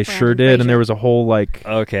Earth? Look, They Brandon sure did, Fraser. and there was a whole like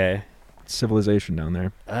Okay. civilization down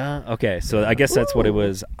there. Okay. So I guess that's what it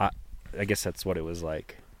was. I guess that's what it was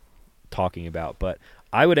like talking about. But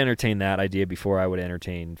I would entertain that idea before I would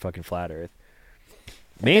entertain fucking flat Earth.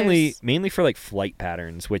 Mainly for like flight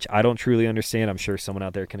patterns, which I don't truly understand. I'm sure someone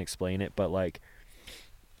out there can explain it, but like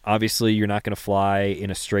obviously you're not going to fly in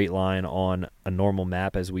a straight line on a normal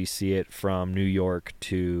map as we see it from New York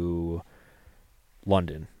to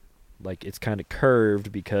London. Like it's kind of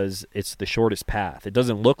curved because it's the shortest path. It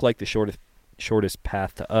doesn't look like the shortest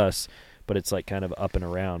path to us, but it's like kind of up and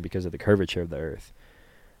around because of the curvature of the Earth.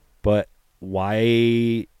 But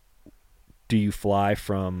why do you fly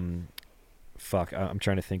from I'm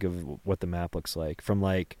trying to think of what the map looks like. From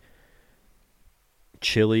like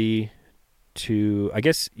Chile to, I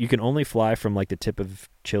guess you can only fly from like the tip of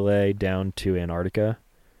Chile down to Antarctica,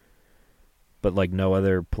 but like no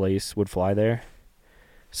other place would fly there.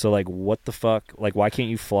 So like what the fuck? Like why can't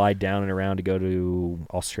you fly down and around to go to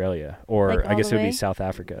Australia? Or Like, I all guess the it would be way? South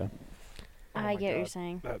Africa. I get what you're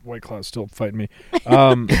saying. That White Claw's still fighting me.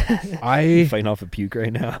 I Fighting off a puke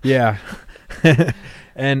right now. yeah,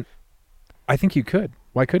 and I think you could.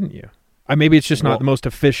 Why couldn't you? Maybe it's just Well- not the most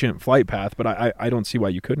efficient flight path, but I don't see why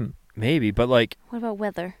you couldn't. Maybe, but like, What about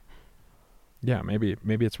weather? Yeah, maybe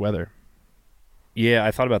it's weather. yeah,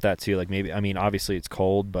 I thought about that too. Like maybe, I mean, obviously it's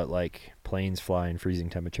cold, but like planes fly in freezing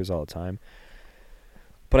temperatures all the time.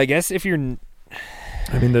 But I guess if you're,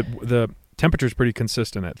 I mean the temperature's pretty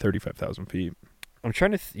consistent at 35,000 feet. I'm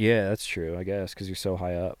trying to, yeah, that's true, I guess, because you're so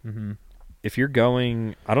high up. Mm-hmm. If you're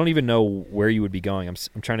going, I don't even know where you would be going.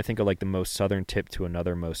 I'm trying to think of like the most southern tip to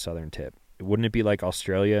another most southern tip. Wouldn't it be like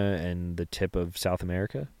Australia and the tip of South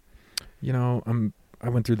America? You know, I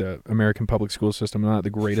went through the American public school system. I'm not the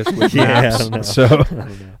greatest with Yeah, I maps, don't know. so I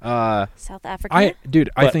don't know. South Africa? I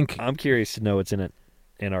But think I'm curious to know what's in it.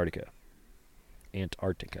 Antarctica.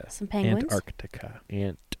 Some penguins? Antarctica.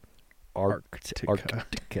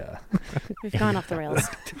 Antarctica. We've gone off the rails.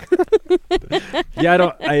 Yeah, I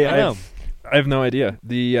don't. I know. I have no idea.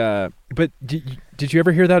 But did you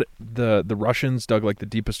ever hear that the Russians dug like the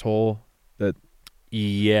deepest hole that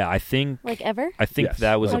Yeah, I think Like ever? Yes.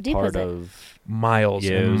 that was How a deep part was it? of miles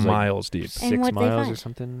Yeah, it and was like- miles deep? And 6 what'd they miles or find?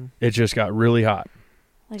 something. It just got really hot.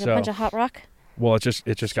 Like So- a bunch of hot rock? Well, it just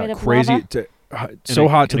Straight got up crazy. lava? So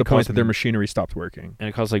hot to and the it point caused that their them- machinery stopped working. And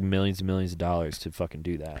it costs like millions and millions of dollars to fucking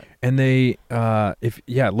do that. And they,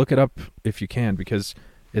 look it up if you can, because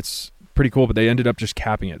it's pretty cool. But they ended up just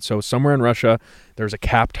capping it. So somewhere in Russia, there's a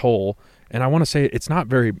capped hole, and I want to say it's not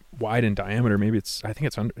very wide in diameter. Maybe it's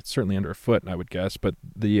certainly under a foot, I would guess. But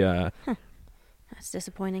That's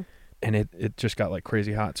disappointing. and it just got like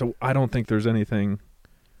crazy hot. So I don't think there's anything.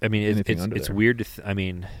 I mean, Anything under it's there. weird to. I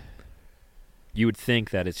mean, you would think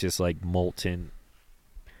that it's just like molten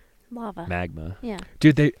Lava. magma. Yeah.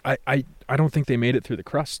 Dude, I don't think they made it through the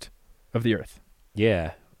crust of the earth.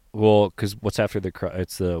 Yeah. Well, because what's after the crust?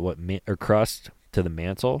 It's the crust to the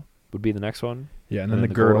mantle would be the next one. Yeah, and And then then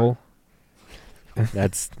the the core. girdle.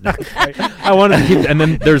 That's I wanted to keep, and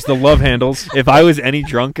then there's the love handles. if I was any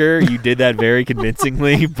drunker, you did that very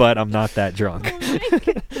convincingly, but I'm not that drunk.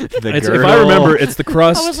 The If girdle, I remember, it's the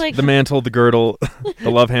crust, I was like- the mantle, the girdle,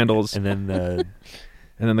 the love handles, and then the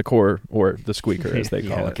and then the core, or the squeaker, as they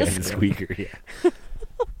call yeah, it. okay, the squeaker. Yeah.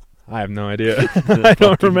 I have no idea. The I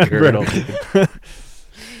don't fucking remember. girdle.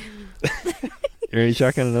 You ready to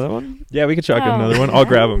shotgun another one? Yeah, we could shotgun Oh, another one. I'll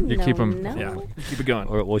grab them. You no, keep them. no. Yeah, keep it going.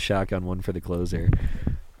 Or we'll shotgun one for the closer.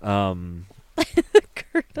 Girdle.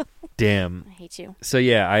 Damn. I hate you. So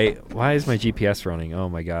yeah, why is my GPS running? Oh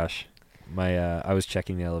my gosh. I was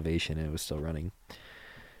checking the elevation and it was still running.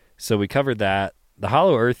 So we covered that. The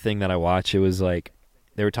Hollow Earth thing that I watched, it was like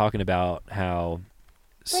they were talking about how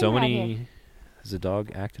so What do you many have is the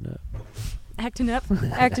dog acting up? Acting up.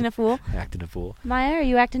 Acting a fool. Acting a fool. Maya, are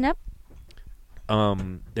you acting up?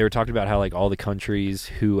 They were talking about how like all the countries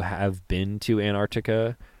who have been to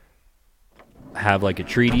Antarctica have like a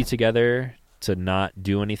treaty together to not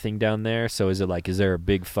do anything down there. So is there a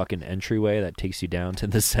big fucking entryway that takes you down to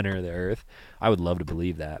the center of the earth? I would love to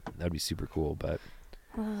believe that. That would be super cool, but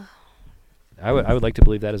I would like to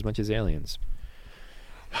believe that as much as aliens.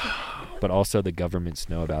 But also the governments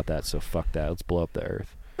know about that, so fuck that. Let's blow up the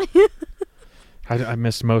earth. I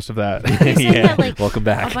missed most of that. You're saying that, like, Welcome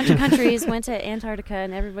back. a bunch of countries went to Antarctica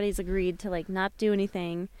and everybody's agreed to like not do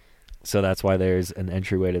anything. So that's why there's an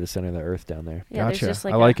entryway to the center of the earth down there. Yeah, Gotcha. there's just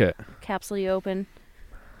like I like a it. capsule you open.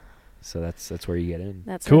 So that's where you get in.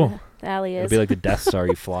 That's Cool. where the alley It'll is. be like the Death Star.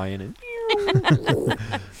 You fly in and you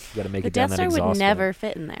got to make the it down Death that Star exhaust would pipe. never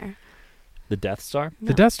fit in there. The Death Star?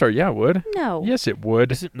 The Death Star, yeah, it would. No. Yes, it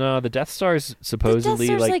would. Is it, no, the Death Star is The Death supposedly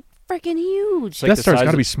Star's like like freaking huge. It's like Death the Star's size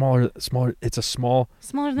got to of- be smaller. It's a small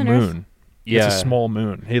Smaller than Earth. moon. yeah. It's a small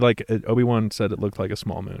moon. He Obi-Wan said it looked like a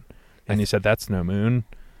small moon, and he said that's no moon.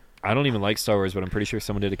 I don't even like Star Wars, but I'm pretty sure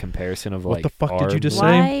someone did a comparison of What like the fuck did our you just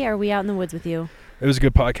moon. say? Why are we out in the woods with you? It was a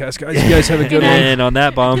good podcast, guys. You guys have a good one. And on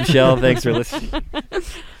that bombshell, thanks for listening.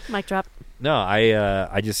 Mic drop. No,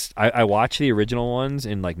 I watched the original ones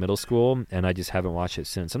in like middle school, and I just haven't watched it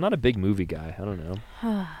since. I'm not a big movie guy. I don't know.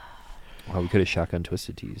 Wow, we could have shotgun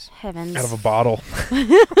Twisted Teas. Heavens. Out of a bottle.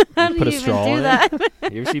 How do Put a you straw even in do that?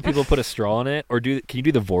 it. You ever see people put a straw in it, or can you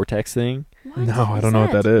do the vortex thing? What? No, I What's don't know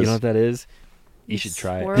what that is. You know what that is? You You should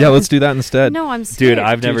try it. swirl Yeah, let's do that instead. No, I'm scared. Dude,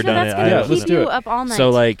 I've never done that's it. Gonna Yeah, keep let's do you it. up all night. So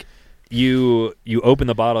like you open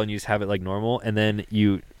the bottle and you just have it like normal, and then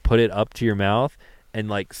you put it up to your mouth and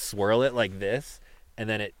like swirl it like this, and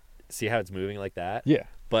then see how it's moving like that. Yeah.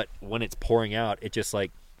 But when it's pouring out, it just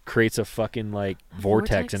like creates a fucking like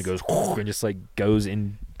vortex and it goes and just like goes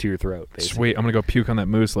into your throat. Basically. Sweet. I'm gonna go puke on that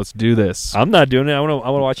moose. Let's do this. I'm not doing it. I want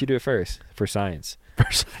to watch you do it first for science.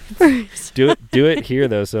 Do it here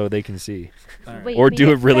though, so they can see, Wait, or but do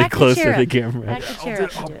you it really back the close to chair the up. camera. Back the chair up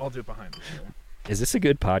to do I'll do it behind. Is this a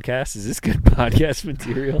good podcast? Is this good podcast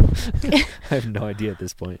material? I have no idea at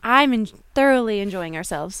this point. I'm thoroughly enjoying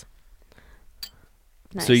ourselves.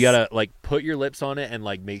 Nice. So you gotta like put your lips on it and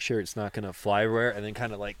like make sure it's not gonna fly everywhere, and then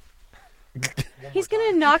kind of like He's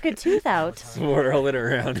gonna knock a tooth out. swirl it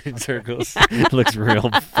around in circles. It looks real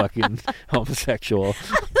fucking homosexual.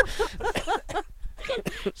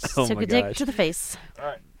 Oh Took my a dick gosh. to the face. All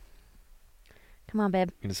right. Come on, babe.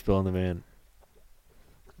 I'm gonna spill in the van.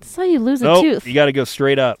 That's how you lose a Nope, tooth. you gotta go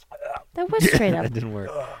straight up. That was straight up. That didn't work.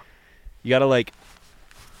 You gotta like.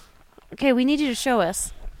 Okay, we need you to show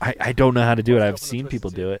us. I don't know how to do it. I've Open the seen twisted people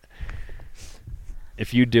tea. do it.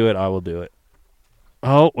 If you do it, I will do it.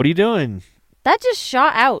 Oh, what are you doing? That just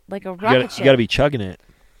shot out like a You rocket gotta, ship. you gotta be chugging it.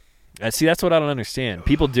 See, that's what I don't understand.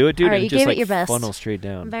 People do it, dude, All right, and you it just gave it like your best. funnels straight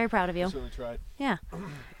I'm down. very proud of you. Certainly tried. Yeah.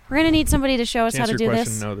 We're gonna need somebody to show us To how answer to do your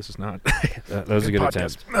question, this. no, this is not. That was a good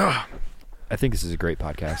podcast. attempt. I think this is a great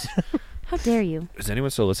podcast. How dare you? Is anyone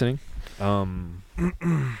still listening?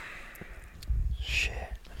 Shit.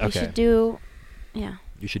 We Okay. should do, yeah,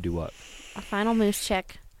 You should do what? a final moose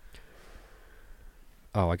check.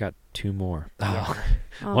 Oh, I got two more. Oh.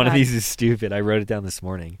 Oh, One of God. these is stupid. I wrote it down this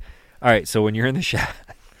morning. All right, so when you're in the shower,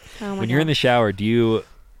 Oh my when you're in God. the shower, do you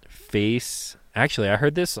face? Actually, I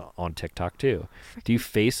heard this on TikTok too. Do you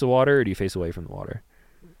face the water or do you face away from the water?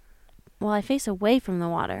 Well, I face away from the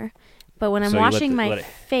water, but when I'm So you let washing the- my let it-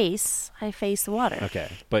 face, I face the water. Okay,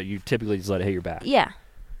 but you typically just let it hit your back. Yeah.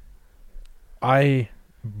 I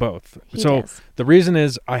both. He So does. the reason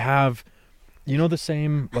is I have, the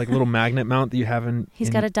same like little magnet mount that you have in. He's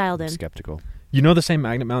in- got it dialed I'm in. skeptical. You know the same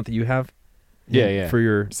magnet mount that you have. Yeah, yeah. For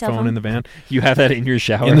your Cell phone phone? in the van. You have that in your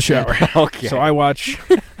shower. In the shower. Okay. So I watch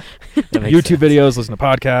That makes YouTube sense. videos, listen to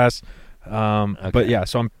podcasts. But Okay. yeah,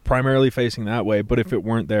 so I'm primarily facing that way. But if it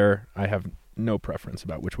weren't there, I have no preference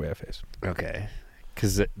about which way I face. Okay,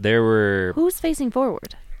 because there were. Who's facing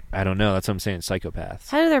forward? I don't know. That's what I'm saying. Psychopaths.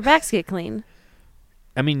 How do their backs get clean?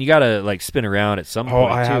 I mean, you gotta like spin around at some Oh,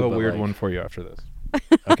 point. I too, have a but, weird like- one for you after this.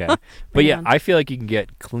 Okay, but Bring it yeah, on. I feel like you can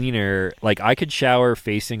get cleaner. Like I could shower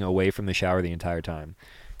facing away from the shower the entire time,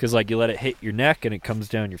 because like you let it hit your neck and it comes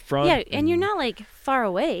down your front. Yeah, and you're not like far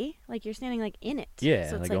away. Like you're standing like in it. Yeah,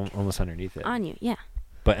 so it's like almost underneath it. on you. Yeah.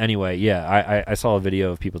 But anyway, yeah, I saw a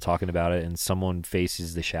video of people talking about it, and someone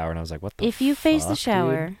faces the shower, and I was like, what the? If you face the fuck,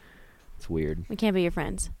 shower, dude? It's weird. we can't be your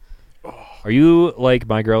friends. Are you like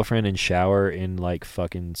my girlfriend and shower in like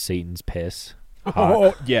fucking Satan's piss? Hot?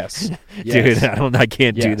 Oh, yes. Dude, I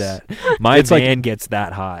can't do Yes. that. My It's like- man gets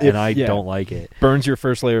that hot, If- and I yeah. don't like it. Burns your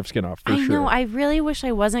first layer of skin off, for I sure. know. I really wish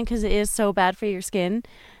I wasn't because it is so bad for your skin,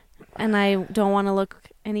 and I don't want to look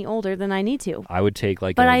any older than I need to. I would take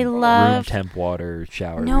like But a I room love- temp water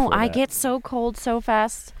shower. No, before I that. get so cold so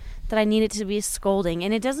fast that I need it to be scalding,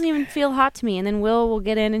 and it doesn't even feel hot to me. And then will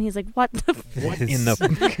get in, and he's like, "What the?" What in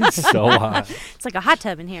the... It's so hot. It's like a hot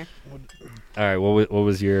tub in here. All right, what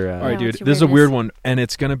was your? All right, No, dude. it's your This is a weirdness. weird one, and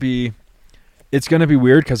it's gonna be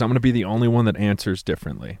weird because I'm gonna be the only one that answers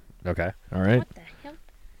differently. Okay. All right. What the hell?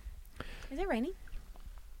 Is it raining?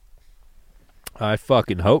 I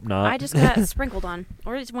fucking hope not. I just got sprinkled on.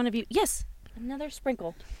 Or is one of you? Yes, another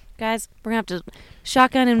sprinkle. Guys, we're gonna have to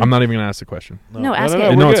shotgun and. I'm not even gonna ask the question. No, ask it.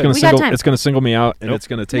 we're no, it's good. gonna We got single. time. It's gonna single me out, and Nope. it's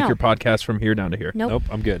gonna take No. your podcast from here down to here. Nope. Nope,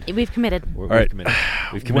 I'm good. We've committed. We've right. committed.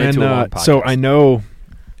 We've committed When, to a long podcast. so I know,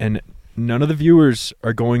 and none of the viewers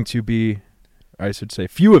are going to be. I should say,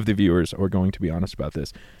 few of the viewers are going to be honest about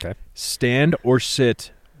this. Okay. Stand or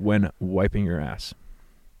sit when wiping your ass.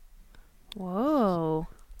 Whoa.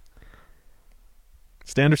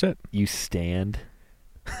 Stand or sit. You stand.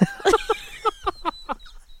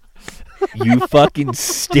 You fucking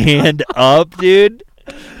stand up, dude.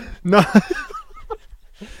 No.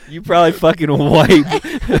 You probably fucking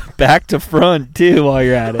wipe back to front too while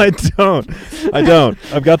you're at it. I don't.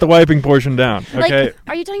 I've got the wiping portion down. Okay. Like,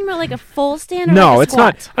 are you talking about like a full stand or No, like a it's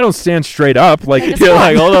squat? not. I don't stand straight up. Like, Like a You're squat.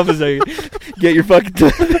 like, hold up a second. Get your fucking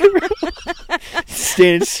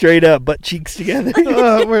standing straight up, butt cheeks together.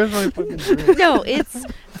 where's my fucking drink? No, it's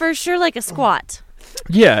for sure like a squat.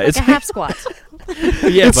 Yeah, Like it's a half squat.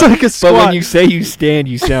 Yeah, It's but, like a but squat. when you say you stand,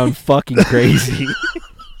 you sound fucking crazy.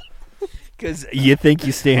 Because you think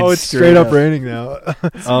you stand. Oh, it's straight up raining now.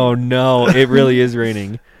 Oh no, it really is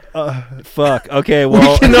raining. Fuck. Okay,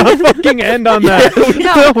 well, cannot fucking end on that.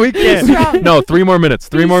 No, we can't. strong. No, 3 more minutes.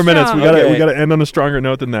 3 Be more minutes. We strong. gotta Okay. we gotta end on a stronger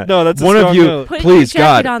note than that. No, that's a one of strong you. note. Put Please, your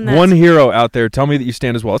jacket God, on that. one hero out there. Tell me that you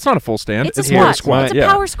stand as well. It's not a full stand. It's a more a squat. squat. It's a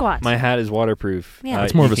yeah. power squat. my hat is waterproof. Yeah.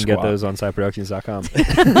 It's more you of a can squat. get those on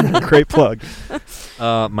sideproductions.com. Great plug.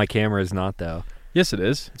 My camera is not though. Yes, it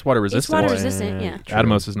is. It's water resistant. water resistant, yeah. True.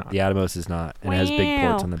 Atomos is not. The Atomos is not, and it has big Wow.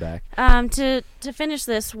 ports on the back. To finish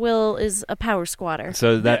this, Will is a power squatter.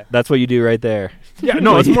 So that's what you do right there. Yeah,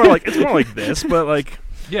 no, it's more like this, but like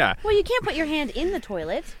yeah. Well, you can't put your hand in the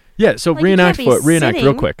toilet. Yeah, so Like, you can't be reenact real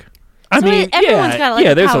sitting. quick. I So mean, everyone's yeah, got, like,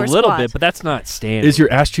 yeah. a There's a power little squat. bit, but that's not standing. Is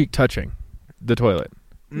your ass cheek touching the toilet?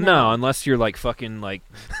 no, unless you're like fucking like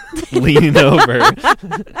leaning over.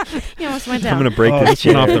 You almost went I'm down. gonna break Oh, this this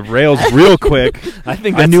went chair. off the rails real quick. I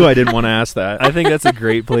think I knew I didn't want to ask that. I think that's a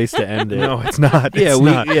great place to end it. No, it's not. yeah, It's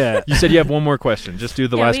we not. yeah. You said you have one more question. Just do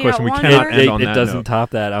the Yeah, last we got question. We one cannot more. end on it that doesn't note. top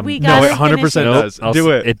that. We No, gotta it 100% Nope, does. I'll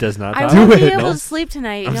Do s- it. It does not. I top Do won't that. be it. able Nope. to sleep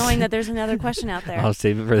tonight knowing that there's another question out there. I'll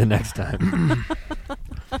save it for the next time.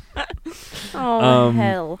 Oh,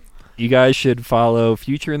 hell. You guys should follow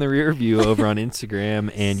Future in the Rear View over on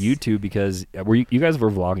Instagram and YouTube because you guys were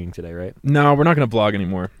vlogging today, right? No, we're not going to vlog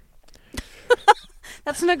anymore.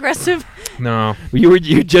 That's an aggressive. No. You were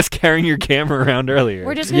just carrying your camera around earlier.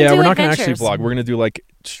 We're just gonna Yeah, do we're not going to adventures. actually vlog. We're going to do like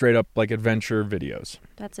straight up like adventure videos.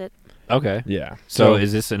 That's it. okay. Yeah. So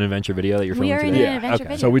is this an adventure video that you're We filming are in today? an adventure okay.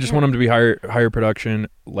 video. So we just Yeah. want them to be higher production,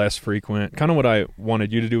 less frequent. Kind of what I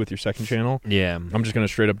wanted you to do with your second channel. Yeah. I'm just going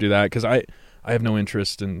to straight up do that because I have no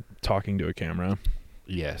interest in talking to a camera.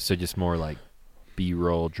 Yeah. So just more like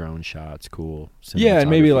B-roll, drone shots, cool. Yeah, and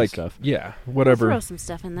maybe cinematography like stuff. yeah, We'll whatever. throw some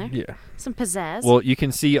stuff in there. Yeah. Some pizzazz. Well, you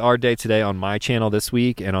can see our day today on my channel this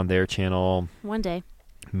week and on their channel One day.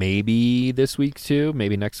 maybe this week too,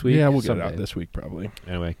 maybe next week. Yeah, we'll get it someday. out this week probably.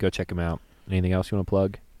 Anyway, go check them out. Anything else you want to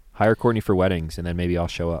plug? Hire Courtney for weddings, and then maybe I'll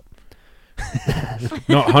show up.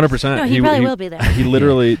 No, 100%. No, he probably will be there. He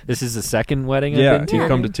literally This is the second wedding I've yeah, been to. you've Yeah.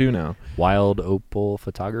 come to 2 now. Wild Opal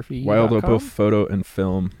Photography. Wild Opal Photo and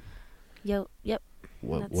Film. Yep.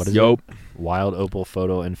 What is Yup. it?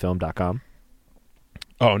 WildOpalPhotoandFilm.com.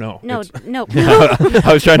 Oh no. No, It's- no.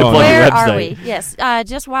 I was trying to Oh, plug Where your website. are we? Yes,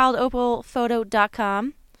 just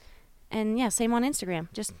wildopalphoto.com. And yeah, same on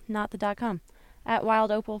Instagram, just not the .com. At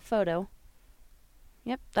wildopalphoto.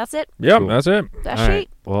 Yep, that's it. Yep, Cool. that's it. That's All sheet. right.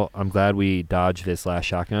 Well, I'm glad we dodged this last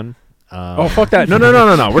shotgun. Oh, fuck that. No.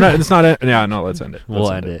 We're not. It's not it. Yeah, no, let's end it. We'll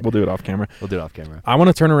Let's end it. We'll do it off camera. We'll do it off camera. I want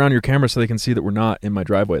to turn around your camera so they can see that we're not in my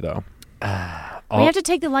driveway, though. We have to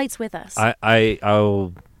take the lights with us.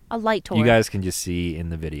 I'll. A light tour. You guys can just see in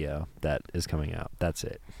the video that is coming out. That's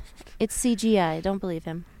it. It's CGI. Don't believe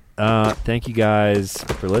him. Thank you guys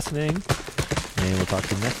for listening, and we'll talk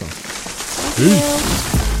to you next one.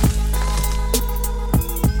 Thank you.